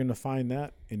ever going to find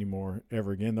that anymore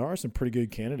ever again. There are some pretty good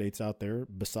candidates out there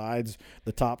besides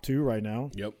the top two right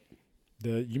now. Yep.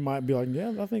 You might be like,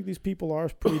 yeah, I think these people are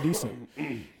pretty decent.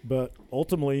 But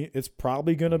ultimately, it's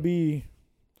probably going to be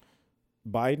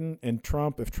Biden and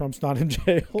Trump. If Trump's not in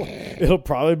jail, it'll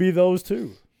probably be those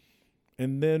two.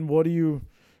 And then what do you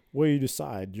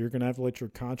decide? You're going to have to let your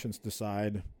conscience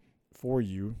decide for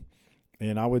you.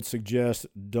 And I would suggest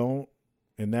don't,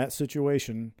 in that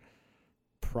situation,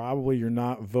 probably you're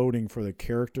not voting for the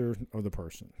character of the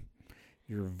person.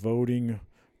 You're voting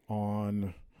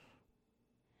on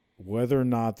whether or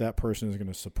not that person is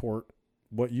going to support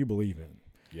what you believe in.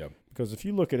 Yeah. Because if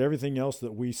you look at everything else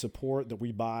that we support, that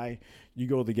we buy, you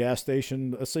go to the gas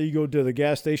station. Let's say you go to the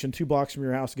gas station 2 blocks from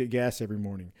your house to get gas every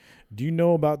morning. Do you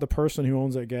know about the person who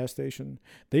owns that gas station?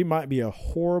 They might be a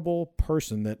horrible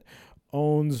person that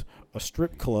owns a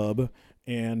strip club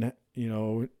and,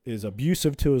 is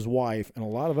abusive to his wife and a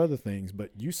lot of other things,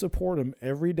 but you support him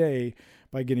every day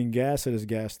by getting gas at his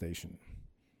gas station.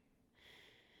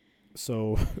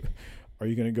 So are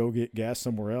you going to go get gas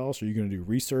somewhere else? Are you going to do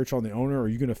research on the owner? Are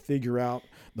you going to figure out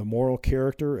the moral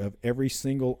character of every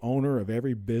single owner of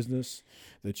every business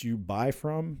that you buy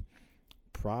from?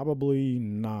 Probably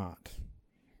not.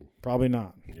 Probably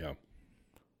not. Yeah.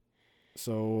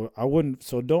 So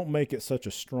don't make it such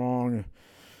a strong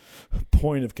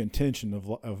point of contention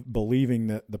of believing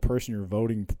that the person you're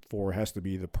voting for has to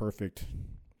be the perfect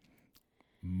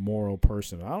moral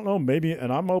person. I don't know, maybe,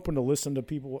 and I'm open to listen to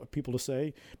people to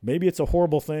say, maybe it's a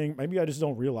horrible thing. Maybe I just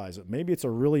don't realize it. Maybe it's a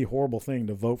really horrible thing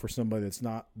to vote for somebody that's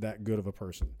not that good of a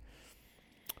person.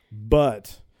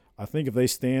 But I think if they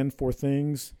stand for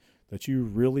things that you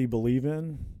really believe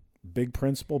in, big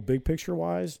principle, big picture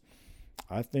wise,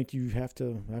 I think you have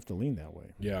to lean that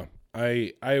way. Yeah.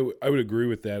 I would agree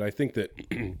with that. I think that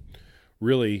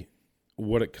really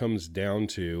what it comes down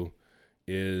to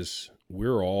is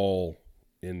we're all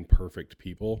imperfect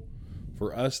people.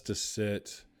 For us to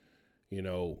sit,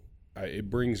 it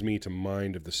brings me to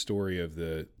mind of the story of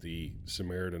the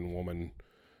Samaritan woman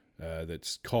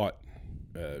that's caught,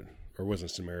 or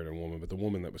wasn't a Samaritan woman, but the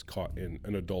woman that was caught in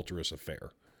an adulterous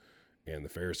affair. And the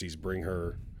Pharisees bring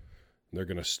her, and they're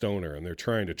going to stone her, and they're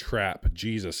trying to trap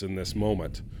Jesus in this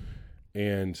moment.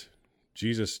 And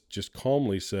Jesus just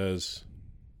calmly says,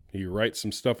 he writes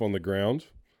some stuff on the ground,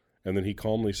 and then he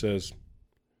calmly says,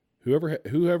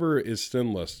 Whoever is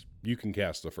sinless, you can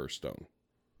cast the first stone.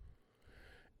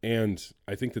 And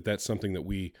I think that that's something that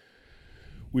we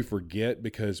forget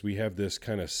because we have this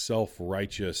kind of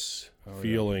self-righteous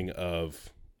feeling of,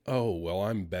 oh, well,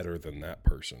 I'm better than that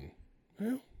person.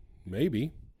 Well,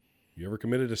 maybe. You ever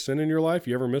committed a sin in your life?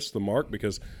 You ever missed the mark?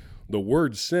 Because the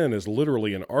word sin is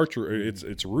literally an archery.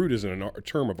 Its root is in a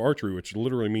term of archery, which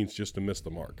literally means just to miss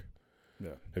the mark.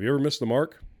 Yeah. Have you ever missed the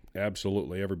mark?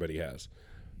 Absolutely. Everybody has.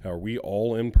 Are we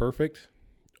all imperfect?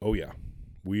 Oh, yeah.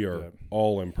 We are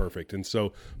all imperfect. And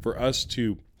so for us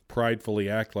to pridefully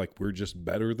act like we're just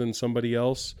better than somebody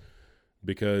else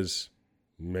because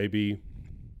maybe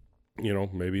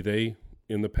they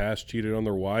in the past cheated on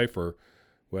their wife or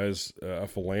was a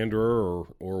philanderer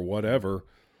or whatever.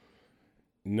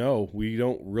 No, we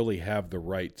don't really have the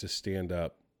right to stand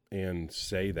up and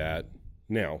say that.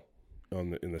 Now,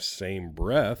 in the same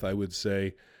breath, I would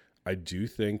say, I do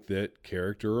think that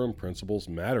character and principles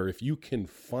matter. If you can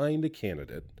find a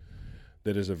candidate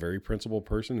that is a very principled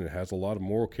person and has a lot of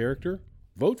moral character,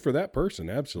 vote for that person,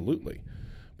 absolutely.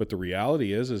 But the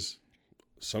reality is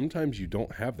sometimes you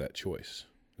don't have that choice.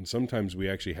 And sometimes we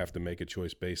actually have to make a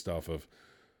choice based off of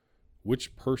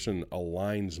which person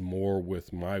aligns more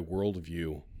with my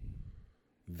worldview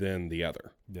than the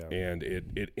other. Yeah. And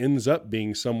it ends up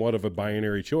being somewhat of a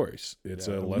binary choice. It's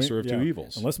a lesser of two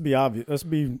evils. And let's be obvious.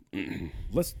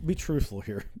 Let's be truthful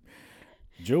here.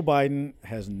 Joe Biden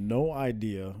has no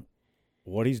idea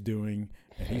what he's doing,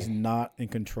 and he's not in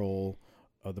control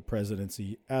of the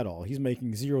presidency at all. He's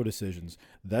making zero decisions.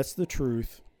 That's the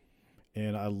truth.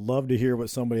 And I love to hear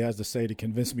what somebody has to say to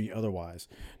convince me otherwise.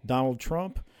 Donald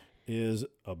Trump is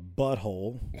a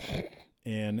butthole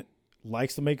and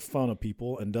likes to make fun of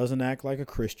people and doesn't act like a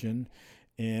Christian,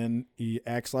 and he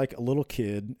acts like a little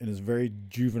kid and is very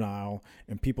juvenile,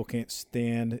 and people can't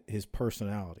stand his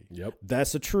personality. Yep.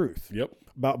 That's the truth. Yep.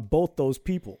 About both those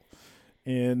people.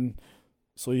 And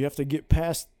so you have to get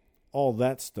past all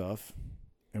that stuff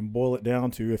and boil it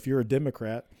down to, if you're a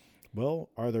Democrat, well,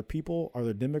 are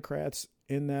there Democrats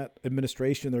in that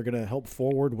administration that are going to help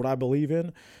forward what I believe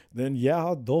in? Then,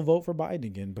 yeah, they'll vote for Biden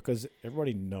again, because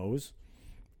everybody knows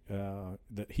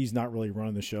that he's not really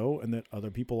running the show and that other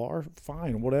people are.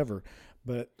 Fine, whatever.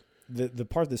 But the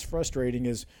part that's frustrating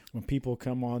is when people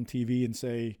come on TV and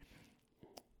say,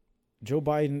 Joe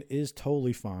Biden is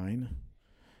totally fine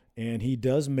and he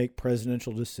does make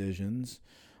presidential decisions.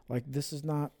 Like, that's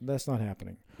not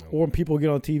happening. No. Or when people get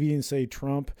on TV and say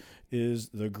Trump is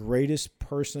the greatest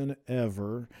person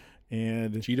ever,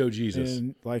 and Cheeto Jesus,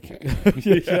 and like,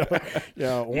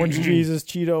 Orange Jesus,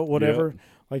 Cheeto, whatever. Yep.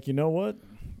 Like, you know what?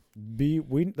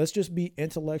 Let's just be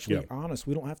intellectually honest.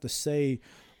 We don't have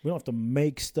to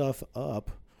make stuff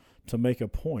up to make a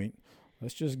point.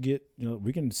 Let's just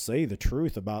we can say the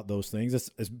truth about those things.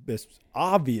 It's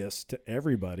obvious to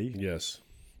everybody. Yes.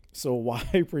 So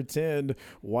why pretend?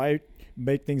 Why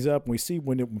make things up? And we see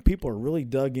when people are really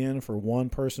dug in for one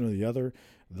person or the other,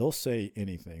 they'll say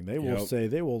anything. They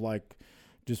will like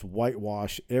just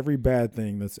whitewash every bad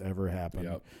thing that's ever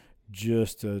happened,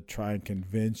 just to try and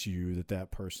convince you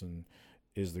that person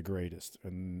is the greatest.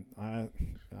 And I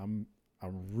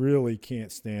really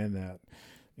can't stand that,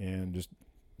 and just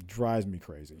drives me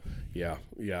crazy. Yeah,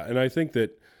 and I think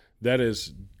that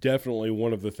is definitely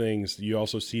one of the things. You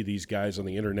also see these guys on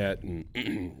the internet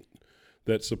and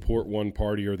that support one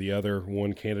party or the other,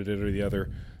 one candidate or the other,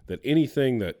 that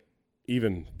anything that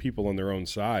even people on their own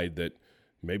side that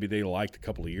maybe they liked a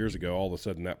couple of years ago, all of a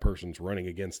sudden that person's running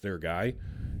against their guy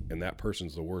and that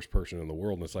person's the worst person in the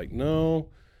world. And it's like, no,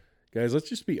 guys, let's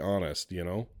just be honest.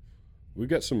 We've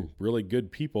got some really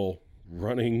good people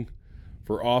running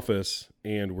for office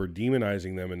and we're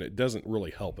demonizing them, and it doesn't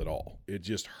really help at all. It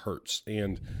just hurts.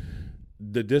 And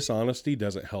the dishonesty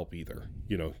doesn't help either.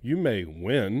 You may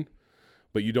win,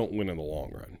 but you don't win in the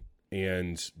long run.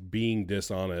 And being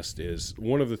dishonest is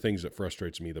one of the things that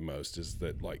frustrates me the most, is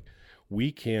that, like,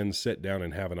 we can sit down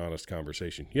and have an honest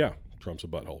conversation. Yeah, Trump's a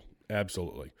butthole.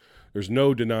 Absolutely. There's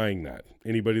no denying that.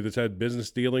 Anybody that's had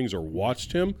business dealings or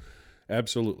watched him,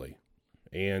 absolutely.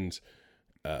 And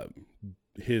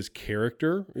his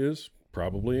character is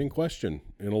probably in question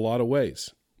in a lot of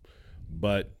ways.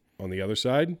 But on the other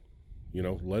side,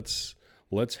 let's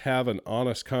have an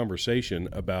honest conversation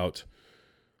about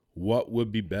what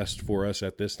would be best for us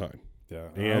at this time. Yeah.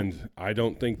 And I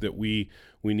don't think that we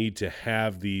need to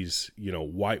have these,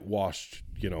 whitewashed,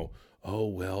 oh,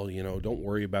 well, don't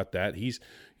worry about that. He's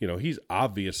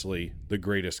obviously the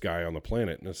greatest guy on the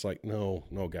planet. And it's like, no,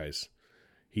 guys,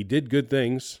 he did good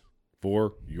things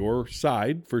for your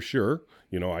side, for sure.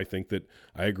 I think that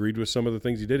I agreed with some of the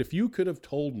things he did. If you could have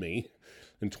told me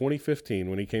in 2015,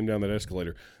 when he came down that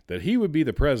escalator, that he would be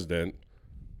the president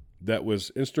that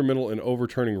was instrumental in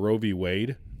overturning Roe v.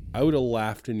 Wade, I would have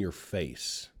laughed in your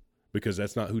face, because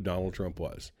that's not who Donald Trump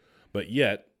was. But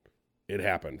yet, it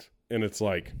happened. And it's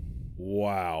like,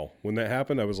 wow. When that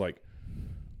happened, I was like,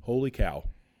 holy cow.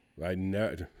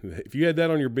 If you had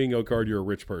that on your bingo card, you're a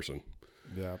rich person.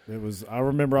 Yeah, it was. I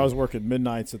remember I was working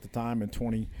midnights at the time in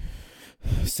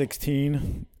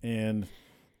 2016, and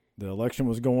the election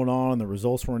was going on, and the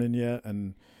results weren't in yet.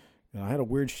 And I had a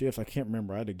weird shift. I can't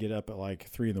remember. I had to get up at like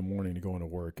 3 a.m. to go into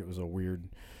work. It was a weird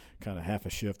kind of half a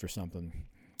shift or something.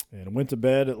 And I went to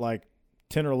bed at like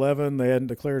 10 or 11. They hadn't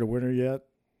declared a winner yet,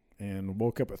 and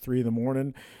woke up at 3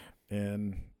 a.m.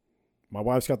 And my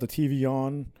wife's got the TV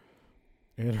on,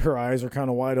 and her eyes are kind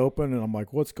of wide open. And I'm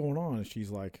like, what's going on? And she's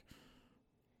like,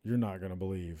 you're not going to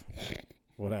believe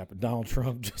what happened. Donald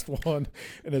Trump just won.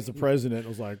 And as the president, it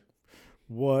was like,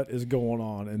 what is going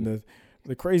on? And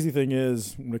the crazy thing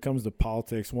is, when it comes to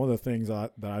politics, one of the things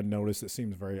that I've noticed that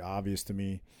seems very obvious to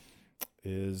me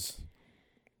is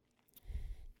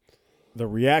the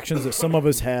reactions that some of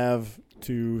us have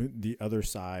to the other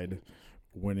side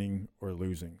winning or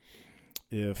losing.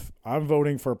 If I'm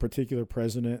voting for a particular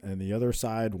president and the other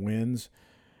side wins,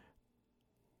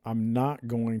 I'm not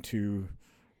going to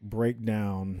break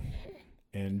down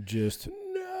and just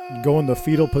go in the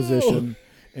fetal position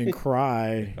and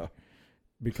cry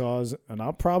and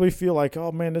I'll probably feel like,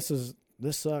 oh man, this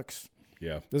sucks.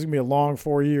 Yeah. This is going to be a long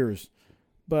 4 years,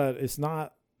 but it's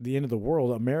not the end of the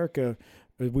world. America,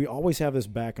 we always have this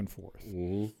back and forth.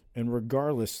 Mm-hmm. And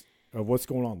regardless of what's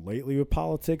going on lately with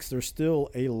politics, there's still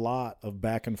a lot of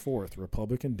back and forth,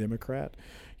 Republican, Democrat.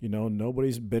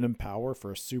 Nobody's been in power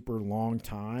for a super long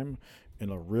time, in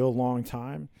a real long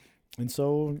time. And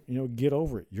so, get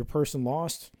over it. Your person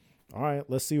lost. All right,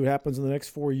 let's see what happens in the next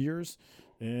 4 years,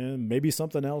 and maybe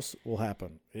something else will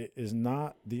happen. It is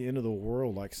not the end of the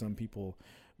world like some people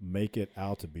make it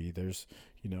out to be. There's,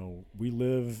 we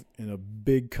live in a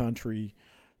big country,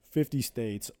 50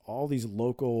 states, all these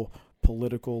local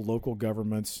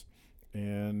governments,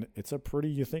 and it's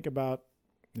you think about,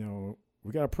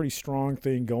 we got a pretty strong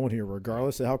thing going here,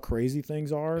 regardless of how crazy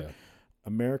things are. Yeah.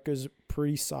 America's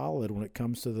pretty solid when it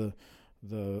comes to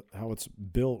the how it's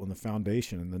built and the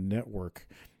foundation and the network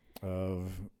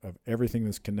of everything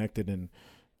that's connected. And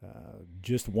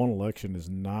just one election is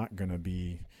not going to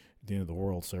be the end of the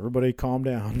world. So everybody calm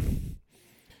down.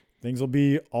 Things will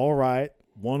be all right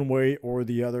one way or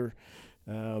the other.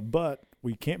 But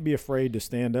we can't be afraid to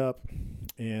stand up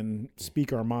and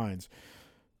speak our minds.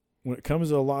 When it comes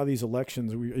to a lot of these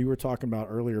elections, you were talking about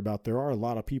earlier about there are a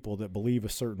lot of people that believe a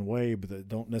certain way, but that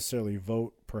don't necessarily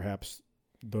vote perhaps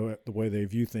the way they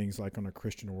view things, like on a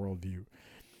Christian worldview.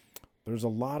 There's a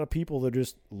lot of people that are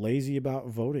just lazy about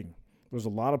voting. There's a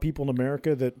lot of people in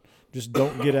America that just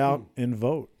don't get out and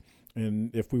vote.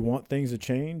 And if we want things to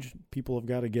change, people have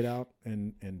got to get out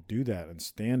and do that and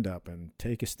stand up and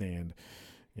take a stand.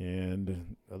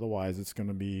 And otherwise,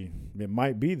 it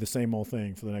might be the same old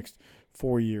thing for the next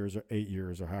 4 years or 8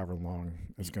 years or however long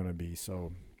it's going to be.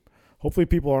 So hopefully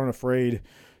people aren't afraid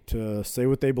to say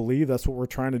what they believe. That's what we're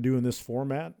trying to do in this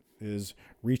format, is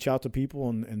reach out to people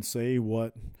and say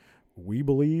what we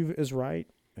believe is right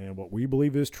and what we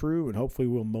believe is true. And hopefully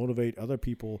we'll motivate other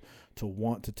people to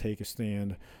want to take a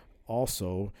stand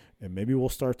also. And maybe we'll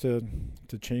start to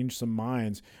change some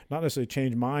minds, not necessarily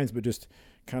change minds, but just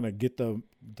kind of get the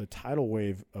tidal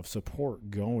wave of support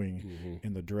going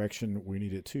in the direction we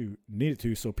need it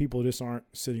to, so people just aren't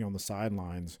sitting on the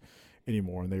sidelines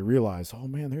anymore, and they realize, oh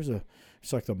man,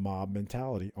 it's like the mob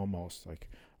mentality almost. Like,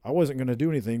 I wasn't going to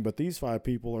do anything, but these 5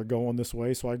 people are going this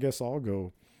way, so I guess I'll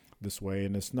go this way.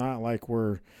 And it's not like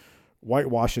we're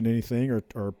whitewashing anything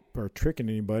or tricking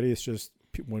anybody. It's just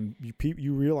when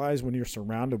you realize when you're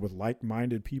surrounded with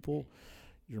like-minded people,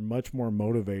 you're much more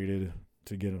motivated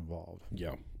to get involved.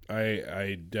 Yeah,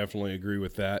 I definitely agree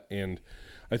with that. And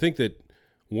I think that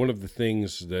one of the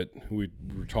things that we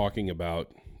were talking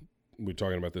about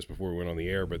this before we went on the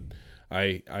air, but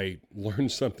I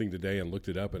learned something today and looked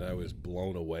it up, and I was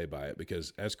blown away by it,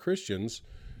 because as Christians,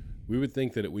 we would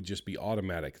think that it would just be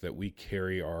automatic that we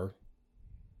carry our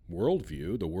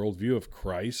worldview, the worldview of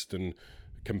Christ, and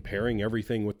comparing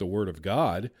everything with the Word of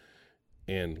God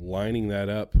and lining that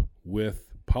up with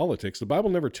politics. The Bible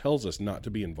never tells us not to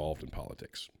be involved in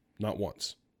politics. Not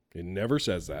once. It never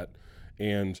says that.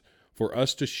 And for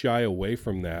us to shy away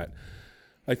from that,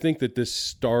 I think that this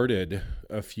started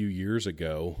a few years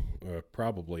ago,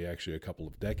 probably actually a couple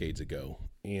of decades ago.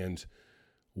 And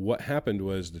what happened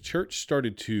was the church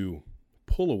started to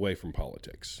pull away from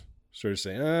politics. Started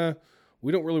saying,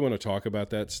 we don't really want to talk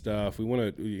about that stuff. We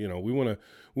want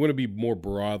to be more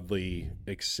broadly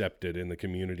accepted in the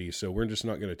community. So we're just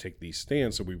not going to take these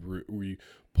stands. So we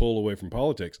pull away from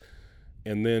politics.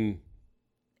 And then,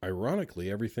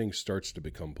 ironically, everything starts to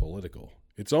become political.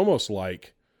 It's almost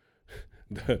like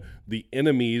the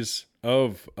enemies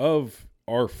of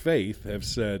our faith have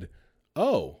said,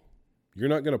 "Oh, you're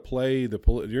not going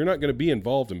to you're not going to be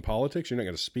involved in politics. You're not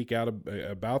going to speak out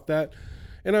about that."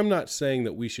 And I'm not saying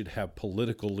that we should have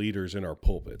political leaders in our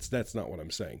pulpits. That's not what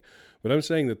I'm saying. But I'm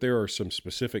saying that there are some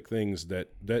specific things that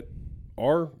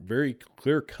are very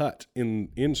clear cut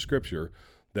in Scripture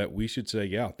that we should say,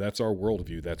 yeah, that's our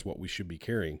worldview. That's what we should be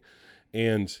carrying.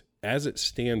 And as it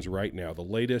stands right now, the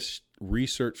latest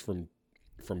research from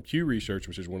Q Research,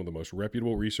 which is one of the most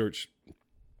reputable research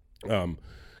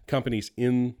companies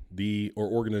or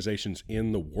organizations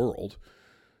in the world,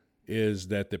 is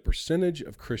that the percentage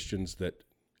of Christians that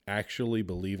actually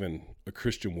believe in a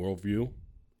Christian worldview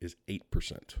is 8%,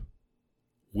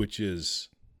 which is,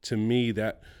 to me,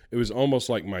 that it was almost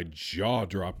like my jaw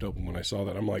dropped open when I saw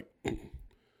that. I'm like,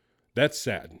 that's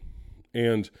sad.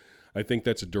 And I think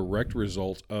that's a direct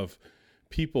result of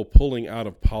people pulling out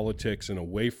of politics and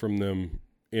away from them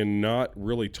and not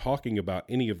really talking about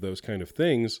any of those kind of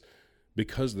things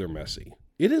because they're messy.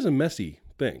 It is a messy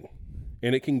thing,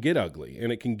 and it can get ugly,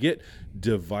 and it can get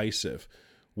divisive.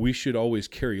 We should always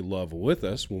carry love with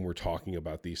us when we're talking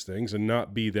about these things and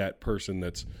not be that person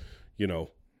that's,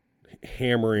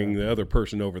 hammering the other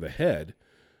person over the head.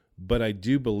 But I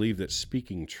do believe that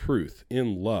speaking truth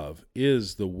in love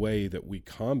is the way that we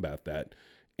combat that.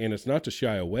 And it's not to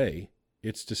shy away.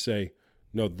 It's to say,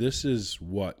 no, this is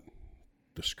what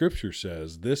the scripture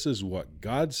says. This is what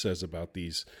God says about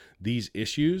these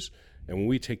issues. And when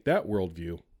we take that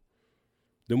worldview,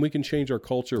 then we can change our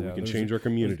culture. We can change our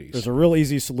communities. There's a real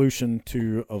easy solution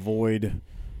to avoid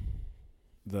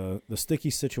the sticky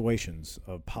situations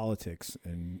of politics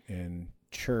and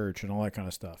church and all that kind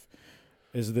of stuff.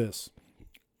 Is this: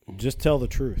 just tell the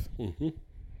truth. Mm-hmm.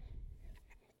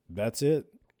 That's it.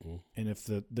 Mm-hmm. And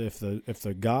if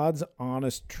the God's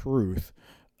honest truth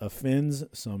offends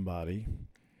somebody,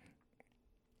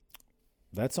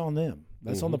 that's on them.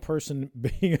 That's on the person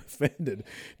being offended.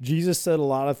 Jesus said a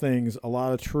lot of things, a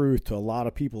lot of truth to a lot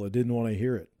of people that didn't want to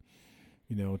hear it.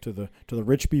 To the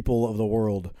rich people of the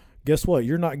world. Guess what?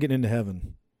 You're not getting into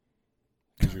heaven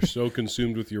because you're so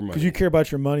consumed with your money. Because you care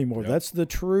about your money more. Yep. That's the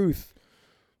truth.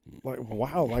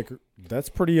 Wow, that's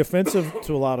pretty offensive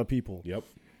to a lot of people. Yep.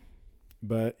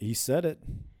 But he said it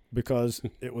because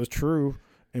it was true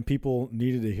and people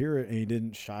needed to hear it, and he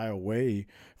didn't shy away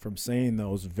from saying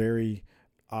those very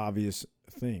obvious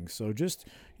things. So just,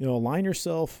 align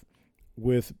yourself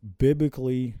with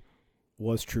biblically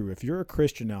what's true. If you're a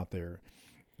Christian out there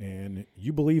and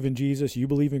you believe in Jesus, you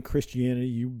believe in Christianity,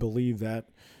 you believe that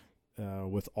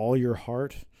with all your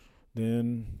heart,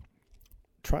 then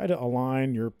try to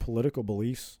align your political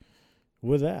beliefs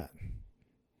with that.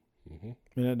 Mm-hmm.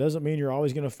 And it doesn't mean you're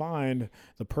always going to find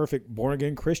the perfect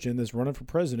born-again Christian that's running for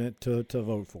president to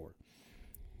vote for.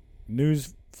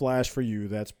 News flash for you,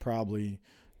 that's probably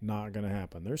not going to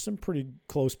happen. There's some pretty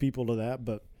close people to that,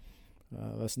 but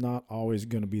that's not always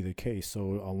going to be the case.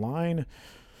 So align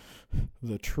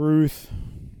the truth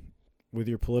with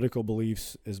your political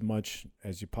beliefs as much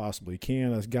as you possibly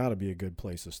can. That's got to be a good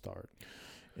place to start.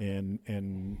 And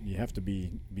you have to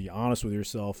be honest with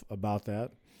yourself about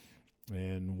that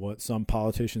and what some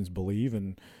politicians believe,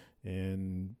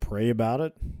 and pray about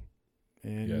it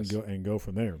and go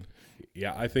from there.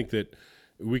 Yeah, I think that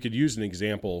we could use an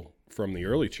example from the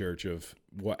early church of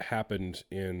what happened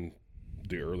in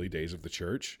the early days of the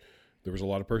church. There was a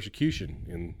lot of persecution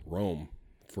in Rome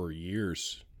for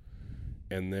years.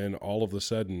 And then all of a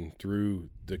sudden, through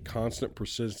the constant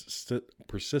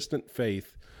persistent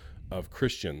faith of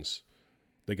Christians,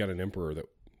 they got an emperor that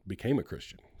became a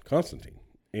Christian, Constantine.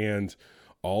 And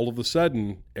all of a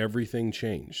sudden, everything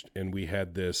changed. And we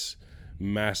had this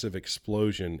massive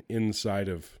explosion inside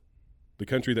of the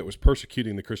country that was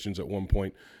persecuting the Christians at one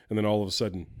point. And then all of a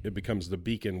sudden, it becomes the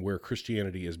beacon where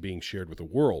Christianity is being shared with the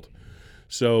world.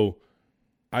 So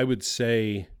I would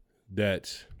say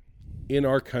that in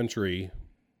our country,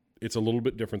 it's a little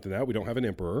bit different than that. We don't have an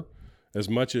emperor. As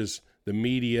much as the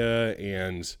media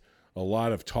and a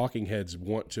lot of talking heads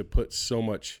want to put so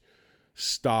much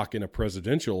stock in a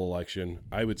presidential election,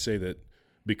 I would say that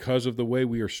because of the way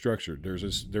we are structured,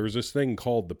 there's this thing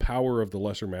called the power of the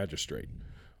lesser magistrate.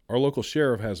 Our local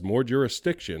sheriff has more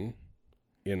jurisdiction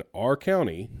in our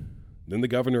county than the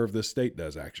governor of this state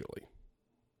does, actually.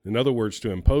 In other words,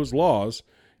 to impose laws,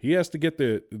 he has to get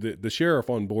the sheriff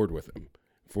on board with him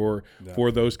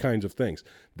for those kinds of things.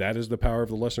 That is the power of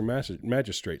the lesser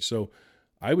magistrate. So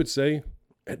I would say,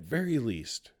 at very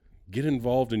least, get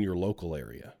involved in your local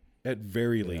area. At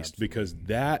very least, absolutely. Because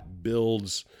that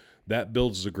builds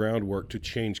the groundwork to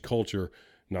change culture,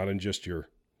 not in just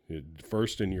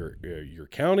first in your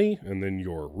county, and then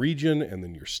your region, and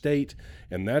then your state.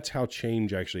 And that's how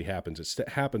change actually happens. It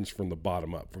happens from the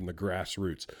bottom up, from the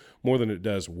grassroots, more than it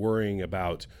does worrying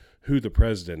about who the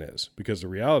president is. Because the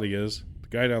reality is, the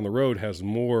guy down the road has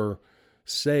more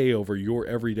say over your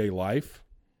everyday life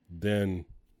than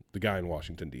the guy in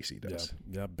Washington, D.C. does.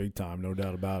 Yeah, big time, no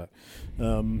doubt about it.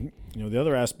 The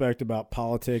other aspect about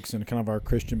politics and kind of our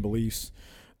Christian beliefs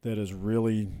that is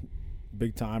really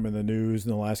big time in the news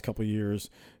in the last couple of years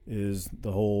is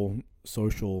the whole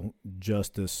social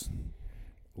justice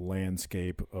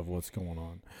landscape of what's going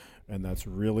on. And that's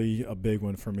really a big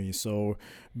one for me. So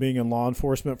being in law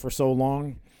enforcement for so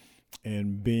long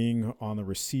and being on the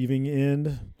receiving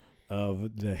end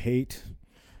of the hate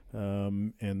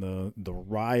and the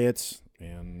riots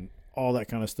and all that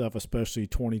kind of stuff, especially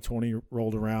 2020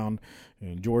 rolled around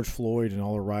and George Floyd and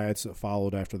all the riots that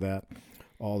followed after that,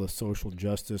 all the social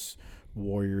justice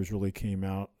warriors really came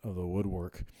out of the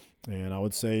woodwork. And I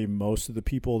would say most of the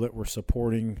people that were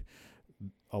supporting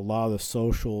a lot of the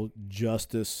social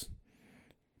justice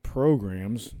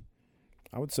programs,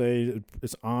 I would say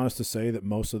it's honest to say that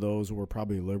most of those were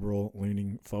probably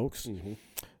liberal-leaning folks.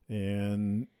 Mm-hmm.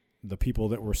 And the people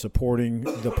that were supporting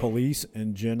the police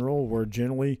in general were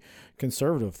generally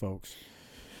conservative folks.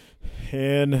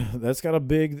 And that had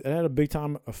a big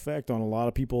time effect on a lot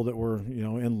of people that were,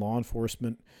 in law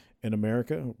enforcement in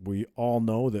America. We all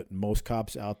know that most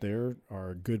cops out there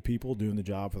are good people doing the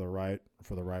job for the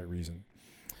right reason.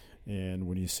 And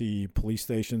when you see police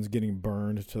stations getting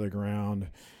burned to the ground,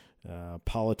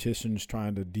 politicians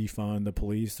trying to defund the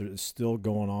police, it's still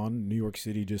going on. New York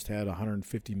City just had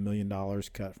 $150 million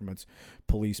cut from its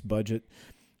police budget.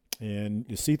 And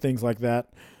you see things like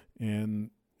that, and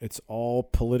it's all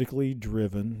politically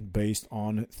driven based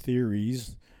on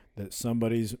theories that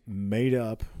somebody's made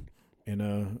up in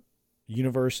a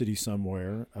university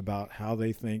somewhere about how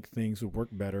they think things would work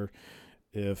better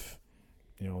if,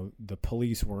 the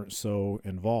police weren't so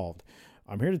involved.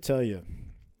 I'm here to tell you,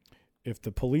 if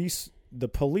the police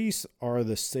are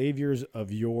the saviors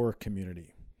of your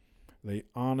community. They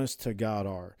honest to God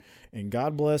are. And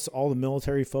God bless all the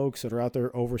military folks that are out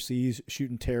there overseas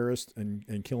shooting terrorists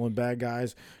and killing bad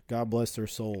guys. God bless their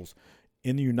souls.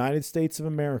 In the United States of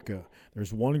America,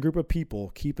 there's one group of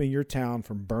people keeping your town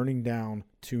from burning down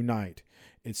tonight.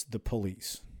 It's the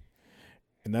police.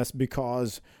 And that's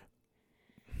because,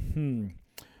 I'm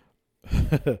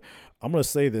going to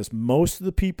say this. Most of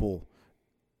the people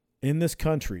in this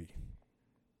country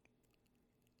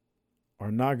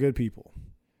are not good people.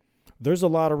 There's a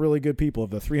lot of really good people. Of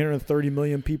the 330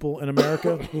 million people in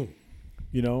America,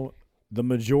 the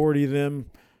majority of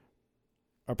them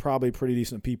are probably pretty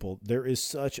decent people. There is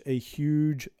such a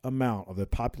huge amount of the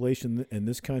population in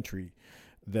this country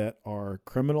that are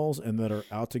criminals and that are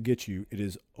out to get you. It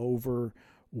is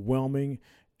overwhelming,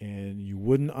 and you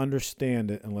wouldn't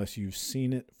understand it unless you've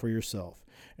seen it for yourself.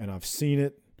 And I've seen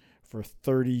it for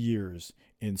 30 years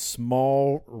in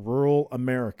small rural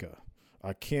America.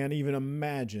 I can't even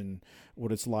imagine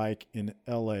what it's like in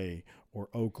L.A. or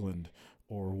Oakland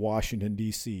or Washington,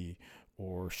 D.C.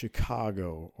 or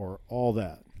Chicago or all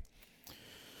that.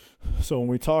 So when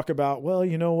we talk about, well,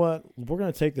 you know what, we're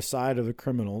going to take the side of the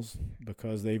criminals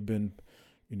because they've been,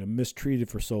 mistreated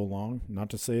for so long. Not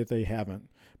to say that they haven't,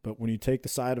 but when you take the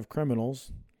side of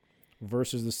criminals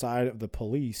versus the side of the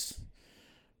police,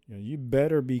 you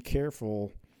better be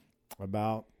careful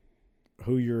about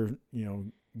who you're,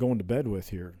 going to bed with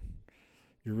here.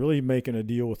 You're really making a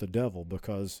deal with the devil,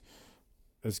 because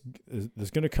it's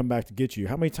going to come back to get you.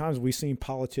 How many times have we seen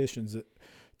politicians that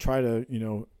try to,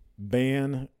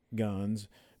 ban guns,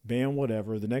 ban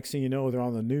whatever? The next thing you know, they're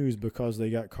on the news because they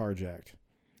got carjacked.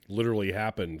 Literally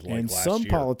happened like and last some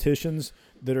year. Politicians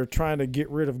that are trying to get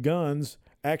rid of guns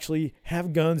actually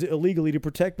have guns illegally to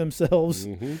protect themselves.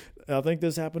 Mm-hmm. I think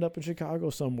this happened up in Chicago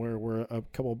somewhere where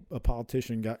a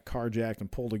politician got carjacked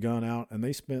and pulled a gun out, and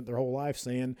they spent their whole life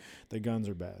saying the guns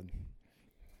are bad.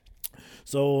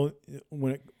 So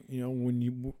when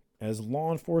you as a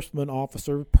law enforcement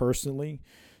officer personally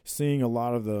seeing a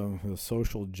lot of the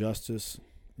social justice,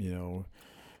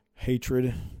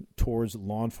 hatred towards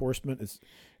law enforcement,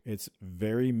 it's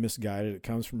very misguided. It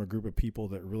comes from a group of people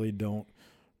that really don't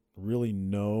really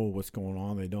know what's going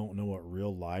on. They don't know what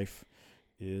real life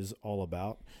is all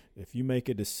about. If you make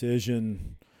a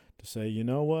decision to say, you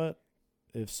know what,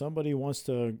 if somebody wants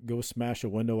to go smash a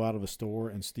window out of a store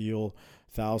and steal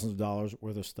thousands of dollars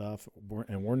worth of stuff,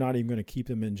 and we're not even going to keep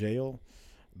them in jail,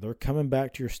 they're coming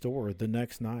back to your store the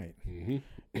next night. Mm-hmm.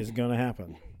 It's going to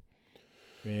happen.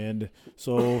 And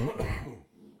so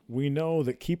we know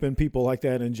that keeping people like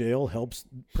that in jail helps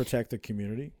protect the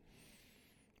community.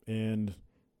 And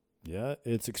yeah,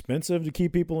 it's expensive to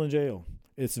keep people in jail.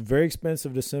 It's very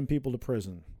expensive to send people to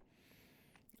prison.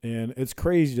 And it's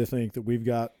crazy to think that we've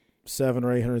got 700,000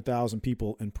 or 800,000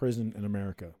 people in prison in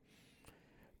America.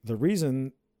 The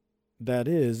reason that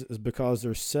is because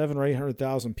there's 700,000 or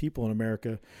 800,000 people in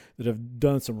America that have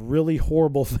done some really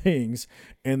horrible things,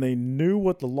 and they knew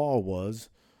what the law was.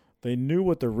 They knew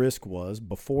what the risk was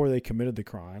before they committed the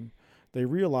crime. They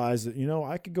realized that,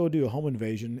 I could go do a home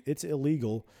invasion. It's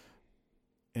illegal.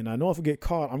 And I know if I get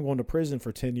caught, I'm going to prison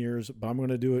for 10 years, but I'm going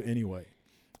to do it anyway.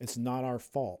 It's not our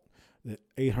fault that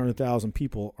 800,000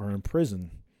 people are in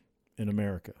prison in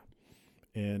America.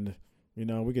 And,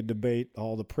 we could debate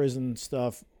all the prison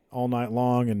stuff all night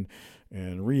long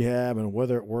and rehab and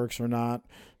whether it works or not,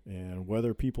 and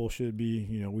whether people should be,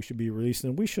 we should be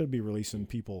releasing. We should be releasing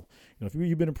people. If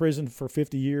you've been in prison for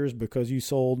 50 years because you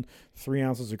sold 3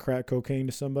 ounces of crack cocaine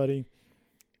to somebody,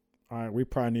 all right, we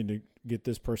probably need to get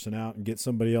this person out and get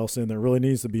somebody else in there. Really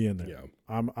needs to be in there.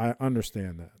 Yeah. I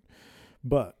understand that.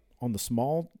 But on the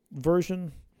small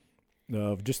version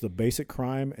of just the basic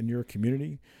crime in your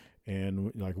community,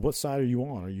 and like, what side are you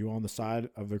on? Are you on the side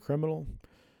of the criminal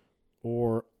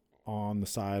or on the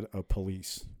side of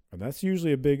police? And that's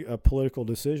usually a political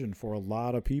decision for a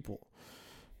lot of people.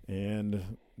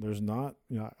 And there's not,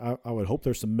 I would hope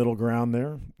there's some middle ground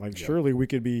there. Like, surely we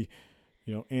could be,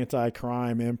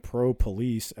 anti-crime and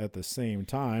pro-police at the same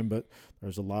time, but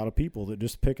there's a lot of people that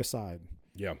just pick a side.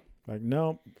 Yeah. Like,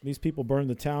 no, these people burned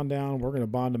the town down. We're going to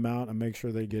bond them out and make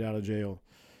sure they get out of jail.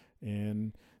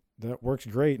 And that works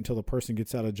great until the person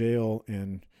gets out of jail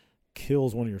and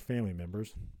kills one of your family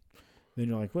members. Then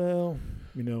you're like, well,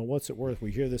 what's it worth?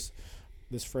 We hear this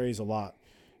phrase a lot.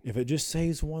 If it just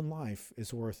saves one life,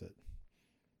 it's worth it.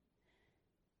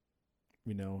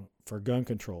 For gun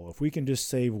control, if we can just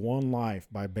save one life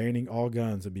by banning all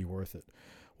guns, it'd be worth it.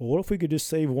 Well, what if we could just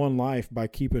save one life by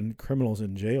keeping criminals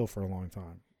in jail for a long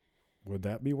time? Would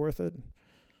that be worth it?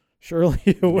 Surely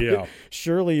it would. Yeah.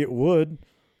 Surely it would.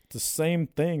 It's the same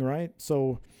thing, right?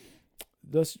 So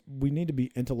we need to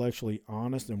be intellectually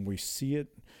honest, and we see it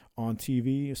on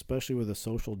TV, especially with the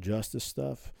social justice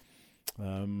stuff.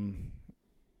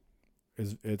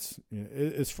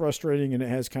 It's frustrating, and it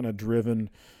has kind of driven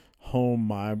home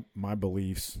my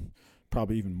beliefs,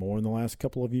 probably even more in the last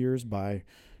couple of years, by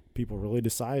people really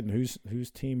deciding whose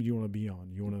team do you want to be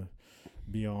on. You want to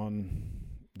be on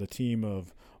the team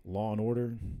of law and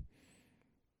order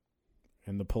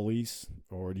and the police,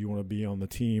 or do you want to be on the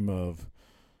team of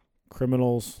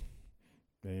criminals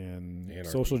and Anarchy.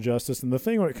 Social justice? And the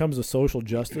thing when it comes to social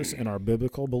justice and our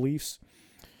biblical beliefs,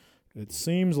 it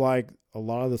seems like a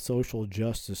lot of the social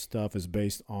justice stuff is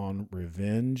based on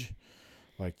revenge.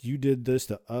 Like, you did this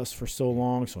to us for so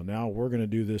long, so now we're going to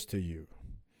do this to you.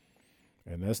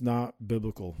 And that's not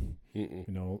biblical.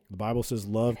 The Bible says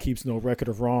love keeps no record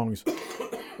of wrongs.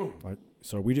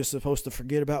 So are we just supposed to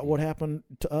forget about what happened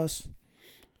to us?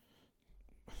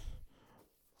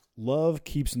 Love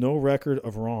keeps no record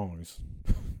of wrongs.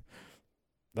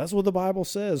 That's what the Bible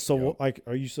says. So,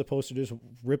 are you supposed to just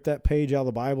rip that page out of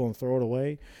the Bible and throw it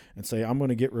away and say, I'm going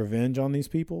to get revenge on these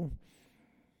people?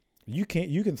 You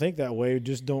can think that way.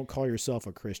 Just don't call yourself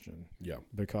a Christian. Yeah.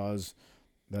 Because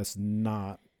that's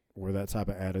not where that type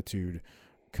of attitude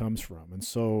comes from. And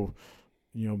so,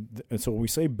 and so when we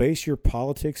say base your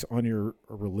politics on your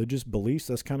religious beliefs,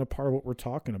 that's kind of part of what we're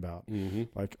talking about. Mm-hmm.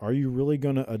 Like, are you really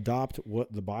going to adopt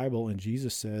what the Bible and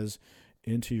Jesus says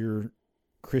into your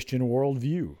Christian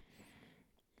worldview?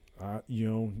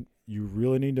 You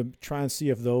really need to try and see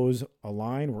if those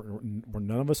align. We're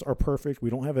none of us are perfect. We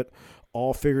don't have it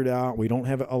all figured out. We don't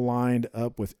have it aligned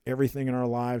up with everything in our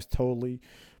lives totally,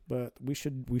 but we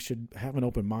should have an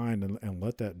open mind and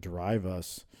let that drive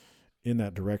us in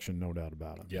that direction. No doubt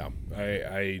about it. Yeah.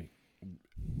 I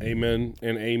amen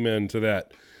and amen to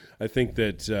that. I think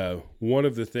that one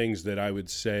of the things that I would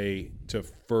say to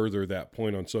further that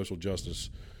point on social justice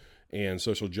and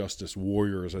social justice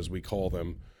warriors, as we call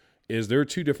them, is there are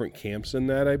two different camps in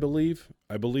that, I believe.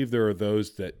 I believe there are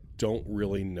those that don't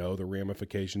really know the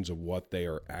ramifications of what they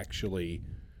are actually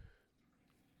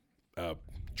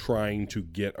trying to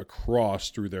get across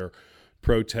through their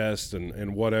protests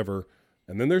and whatever.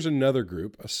 And then there's another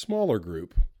group, a smaller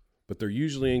group, but they're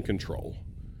usually in control,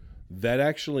 that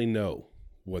actually know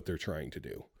what they're trying to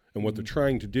do. And what they're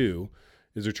trying to do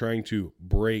is they're trying to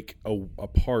break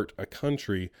apart a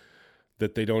country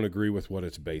that they don't agree with what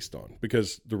it's based on.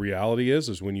 Because the reality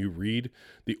is when you read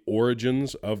the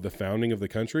origins of the founding of the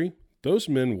country, those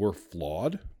men were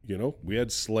flawed. We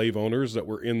had slave owners that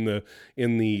were in the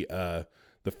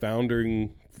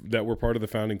founding, that were part of the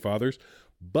founding fathers.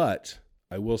 But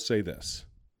I will say this,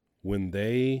 when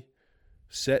they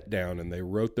sat down and they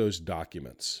wrote those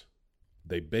documents,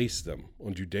 they based them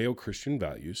on Judeo-Christian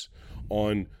values,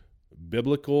 on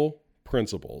biblical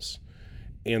principles.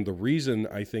 And the reason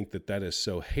I think that is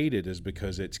so hated is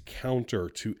because it's counter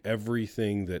to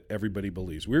everything that everybody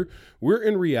believes. We're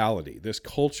in reality, this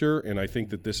culture, and I think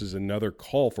that this is another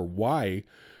call for why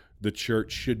the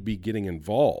church should be getting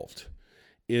involved,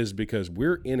 is because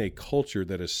we're in a culture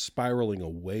that is spiraling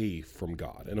away from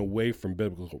God and away from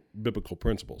biblical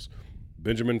principles.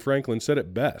 Benjamin Franklin said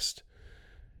it best.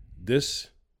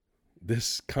 This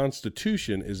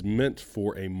Constitution is meant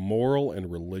for a moral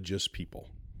and religious people.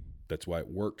 That's why it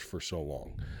worked for so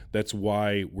long. That's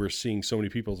why we're seeing so many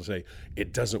people say,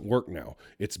 it doesn't work now.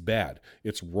 It's bad.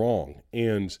 It's wrong.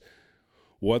 And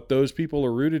what those people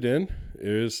are rooted in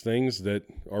is things that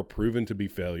are proven to be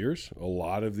failures. A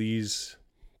lot of these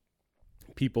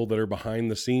people that are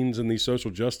behind the scenes in these social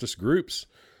justice groups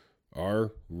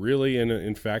are really,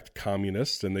 in fact,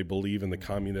 communists, and they believe in the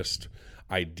communist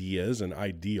ideas and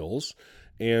ideals.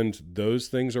 And those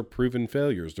things are proven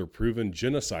failures. They're proven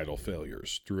genocidal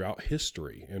failures throughout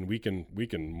history. And we can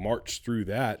march through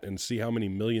that and see how many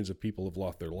millions of people have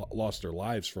lost their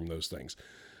lives from those things.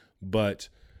 But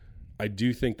I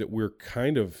do think that we're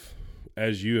kind of,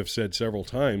 as you have said several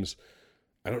times,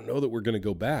 I don't know that we're going to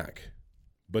go back.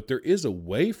 But there is a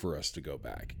way for us to go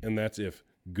back. And that's if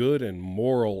good and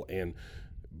moral and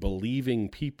believing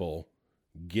people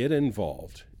get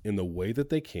involved in the way that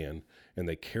they can, and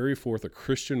they carry forth a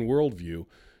Christian worldview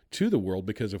to the world.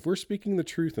 Because if we're speaking the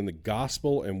truth in the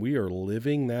gospel and we are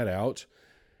living that out,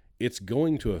 it's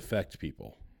going to affect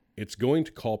people. It's going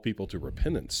to call people to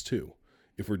repentance too,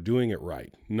 if we're doing it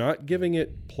right. Not giving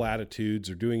it platitudes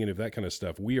or doing any of that kind of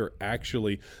stuff. We are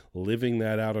actually living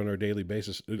that out on a daily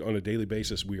basis.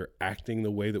 We are acting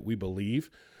the way that we believe.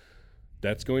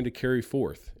 That's going to carry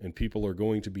forth, and people are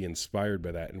going to be inspired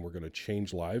by that, and we're going to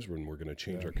change lives, and we're going to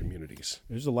change our communities.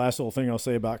 Here's the last little thing I'll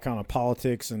say about kind of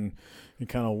politics and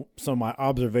kind of some of my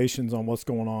observations on what's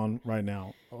going on right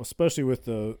now, especially with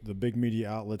the big media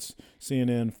outlets,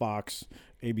 CNN, Fox,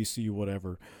 ABC,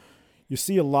 whatever. You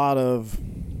see a lot of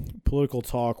political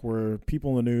talk where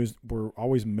people in the news were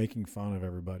always making fun of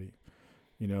everybody,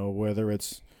 whether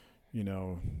it's,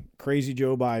 crazy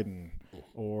Joe Biden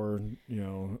or,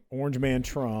 Orange Man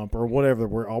Trump or whatever.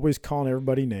 We're always calling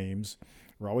everybody names.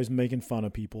 We're always making fun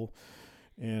of people.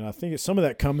 And I think some of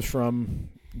that comes from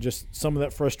just some of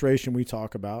that frustration we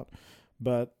talk about.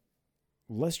 But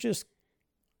let's just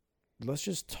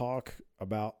talk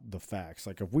about the facts.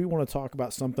 Like if we want to talk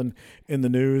about something in the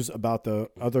news about the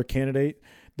other candidate,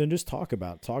 then just talk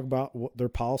about it. Talk about what their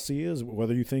policy is,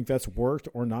 whether you think that's worked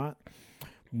or not.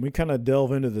 When we kind of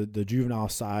delve into the juvenile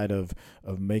side of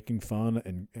making fun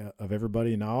and of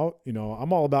everybody now,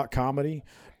 I'm all about comedy.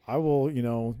 I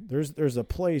will, there's a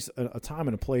place, a time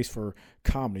and a place for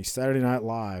comedy. Saturday Night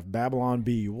Live, Babylon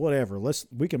Bee, whatever.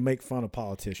 We can make fun of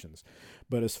politicians,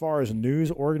 but as far as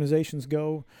news organizations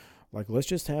go, like let's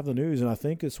just have the news. And I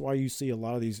think it's why you see a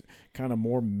lot of these kind of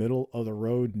more middle of the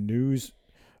road news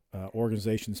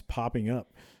organizations popping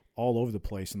up all over the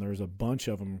place, and there's a bunch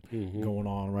of them going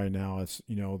on right now. It's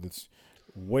that's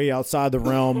way outside the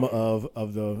realm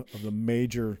of the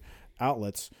major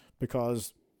outlets,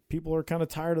 because people are kind of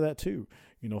tired of that too.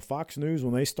 Fox News,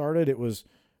 when they started, it was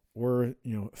we're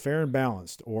fair and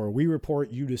balanced, or we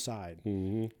report, you decide,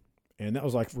 and that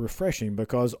was like refreshing,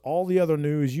 because all the other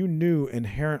news you knew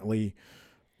inherently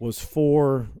was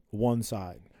for one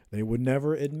side. They would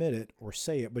never admit it or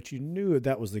say it, but you knew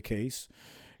that was the case.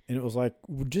 And it was like,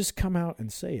 well, just come out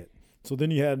and say it. So then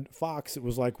you had Fox. It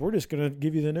was like, we're just going to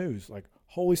give you the news. Like,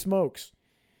 holy smokes.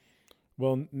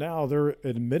 Well, now they're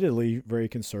admittedly very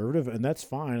conservative, and that's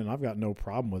fine. And I've got no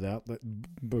problem with that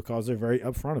because they're very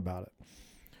upfront about it.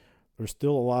 There's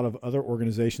still a lot of other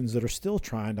organizations that are still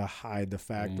trying to hide the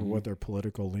fact of what their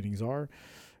political leanings are.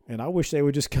 And I wish they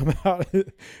would just come out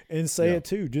and say it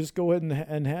too. Just go ahead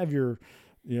and have your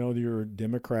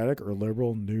Democratic or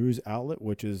liberal news outlet,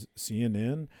 which is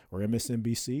CNN or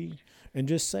MSNBC, and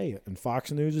just say it. And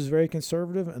Fox News is very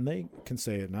conservative, and they can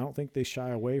say it. And I don't think they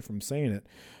shy away from saying it.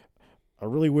 I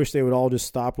really wish they would all just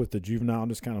stop with the juvenile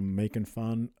and just kind of making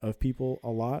fun of people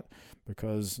a lot,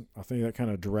 because I think that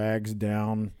kind of drags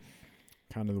down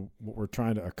kind of what we're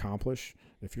trying to accomplish.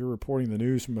 If you're reporting the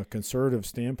news from a conservative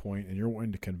standpoint and you're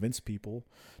wanting to convince people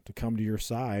to come to your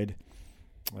side,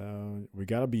 we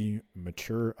got to be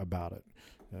mature about it.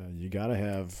 You got to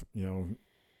have,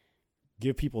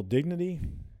 give people dignity,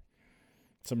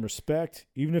 some respect,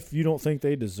 even if you don't think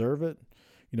they deserve it.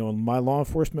 In my law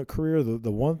enforcement career,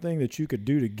 the one thing that you could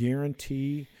do to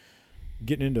guarantee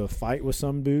getting into a fight with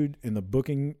some dude in the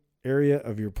booking area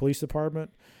of your police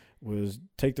department was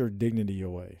take their dignity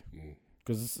away.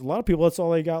 Because a lot of people, that's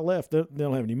all they got left. They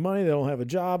don't have any money. They don't have a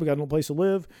job. They got no place to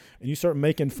live. And you start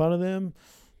making fun of them,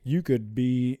 you could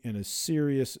be in a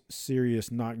serious,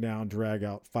 serious knockdown, drag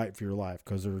out fight for your life,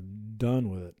 because they're done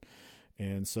with it.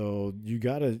 And so you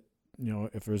got to,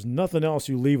 if there's nothing else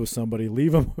you leave with somebody,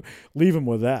 leave them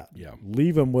with that. Yeah.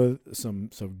 Leave them with some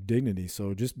dignity.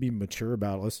 So just be mature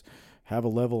about it. Let's have a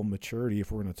level of maturity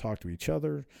if we're going to talk to each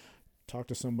other, talk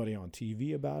to somebody on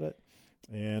TV about it,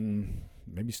 and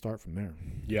maybe start from there.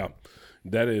 Yeah,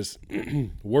 that is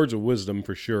words of wisdom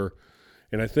for sure.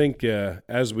 And I think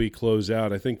as we close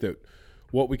out, I think that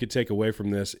what we could take away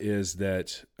from this is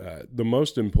that the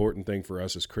most important thing for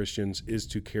us as Christians is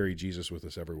to carry Jesus with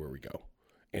us everywhere we go,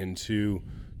 and to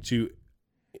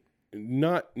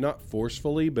not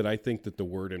forcefully, but I think that the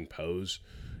word impose,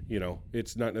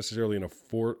 it's not necessarily in a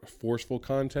forceful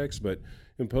context, but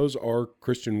impose our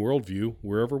Christian worldview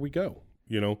wherever we go,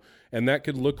 and that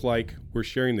could look like we're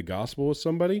sharing the gospel with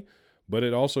somebody, but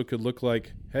it also could look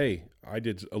like, hey, I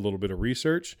did a little bit of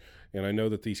research and I know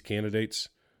that these candidates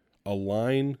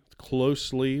align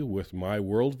closely with my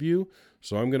worldview,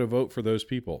 so I'm going to vote for those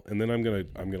people. And then I'm going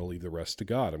to leave the rest to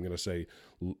God. I'm going to say,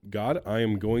 God, I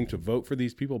am going to vote for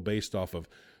these people based off of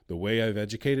the way I've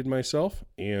educated myself,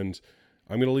 and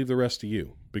I'm going to leave the rest to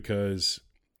you, because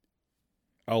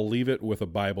I'll leave it with a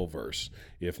Bible verse.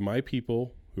 If my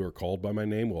people who are called by my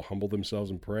name will humble themselves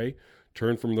and pray,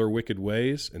 turn from their wicked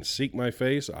ways, and seek my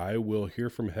face, I will hear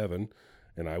from heaven,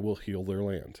 and I will heal their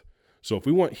land. So if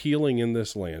we want healing in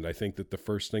this land, I think that the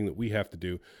first thing that we have to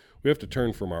do, we have to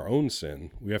turn from our own sin.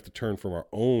 We have to turn from our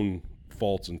own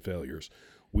faults and failures.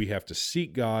 We have to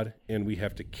seek God, and we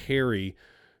have to carry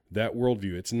that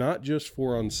worldview. It's not just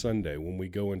for on Sunday when we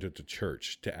go into the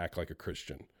church to act like a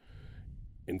Christian.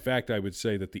 In fact, I would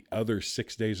say that the other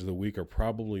 6 days of the week are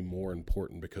probably more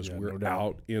important, because we're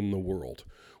out in the world.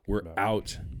 We're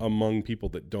out among people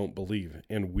that don't believe,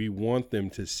 and we want them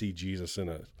to see Jesus in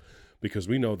us, because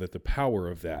we know that the power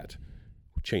of that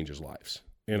changes lives.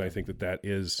 And I think that that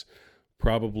is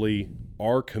probably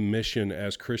our commission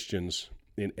as Christians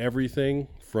in everything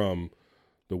from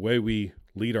the way we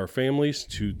lead our families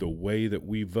to the way that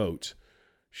we vote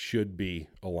should be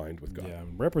aligned with God. Yeah,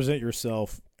 represent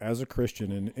yourself as a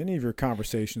Christian in any of your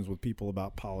conversations with people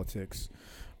about politics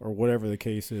or whatever the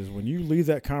case is. When you leave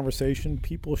that conversation,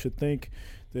 people should think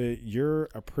that you're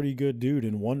a pretty good dude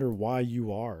and wonder why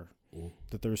you are.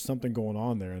 That there's something going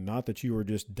on there, and not that you are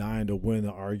just dying to win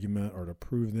the argument or to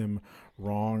prove them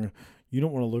wrong. You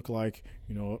don't want to look like,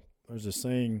 there's a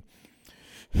saying,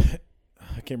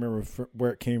 I can't remember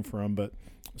where it came from, but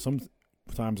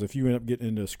sometimes if you end up getting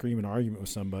into a screaming argument with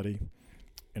somebody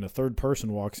and a third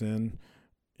person walks in,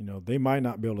 they might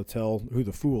not be able to tell who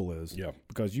the fool is. Yeah.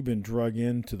 Because you've been drug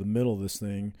into the middle of this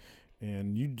thing,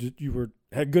 and you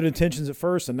had good intentions at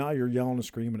first, and now you're yelling and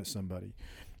screaming at somebody.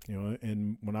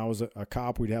 And when I was a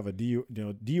cop, we'd have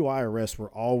DUI arrests were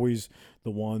always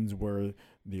the ones where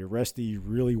the arrestee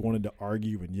really wanted to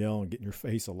argue and yell and get in your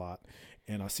face a lot.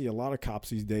 And I see a lot of cops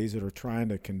these days that are trying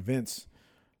to convince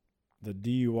the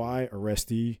DUI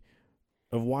arrestee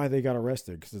of why they got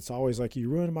arrested. Because it's always like, you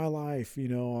ruined my life. I'm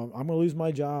going to lose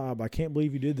my job. I can't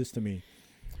believe you did this to me.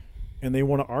 And they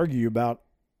want to argue about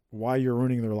why you're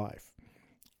ruining their life.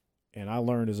 And I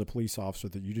learned as a police officer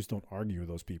that you just don't argue with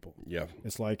those people. Yeah.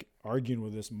 It's like arguing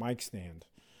with this mic stand.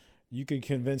 You could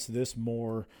convince this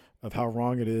more of how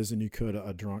wrong it is than you could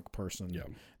a drunk person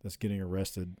that's getting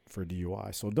arrested for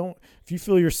DUI. So if you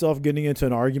feel yourself getting into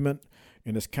an argument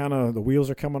and it's kind of the wheels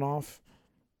are coming off,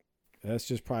 that's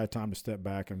just probably time to step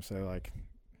back and say, like,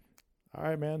 all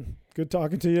right, man, good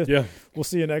talking to you. Yeah. We'll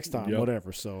see you next time,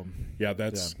 whatever. So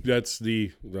that's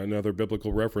another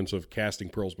biblical reference of casting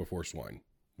pearls before swine.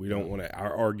 We don't want to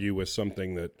argue with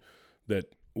something that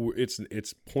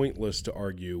it's pointless to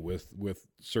argue with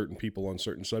certain people on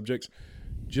certain subjects.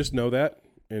 Just know that,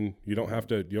 and you don't have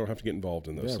to get involved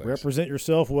in those things. Represent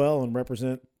yourself well and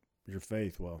represent your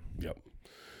faith well. Yep.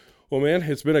 Well, man,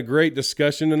 it's been a great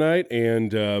discussion tonight,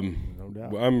 and no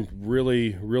doubt. I'm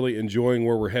really, really enjoying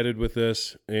where we're headed with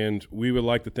this, and we would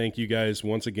like to thank you guys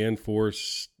once again for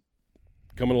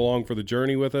coming along for the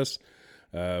journey with us.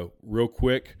 Real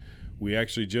quick, we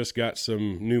actually just got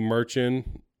some new merch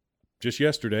in just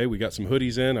yesterday. We got some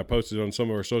hoodies in. I posted on some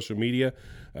of our social media.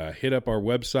 Hit up our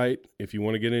website if you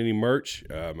want to get any merch.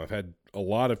 I've had a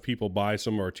lot of people buy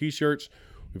some of our T-shirts.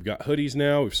 We've got hoodies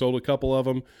now. We've sold a couple of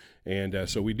them. And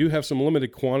so we do have some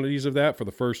limited quantities of that for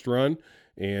the first run.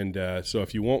 And so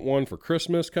if you want one for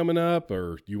Christmas coming up,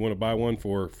 or you want to buy one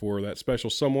for that special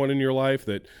someone in your life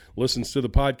that listens to the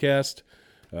podcast,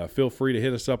 feel free to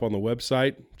hit us up on the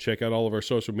website. Check out all of our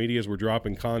social medias. We're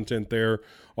dropping content there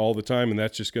all the time, and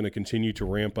that's just going to continue to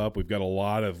ramp up. We've got a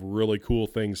lot of really cool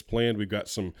things planned. We've got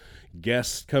some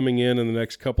guests coming in the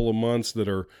next couple of months that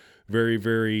are very,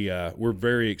 very, we're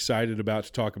very excited about,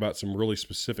 to talk about some really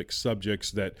specific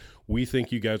subjects that we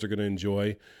think you guys are going to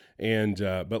enjoy. And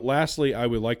but lastly, I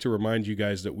would like to remind you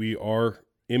guys that we are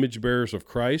image bearers of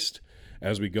Christ.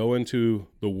 As we go into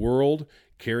the world,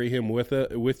 carry him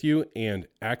with you and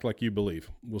act like you believe.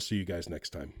 We'll see you guys next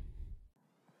time.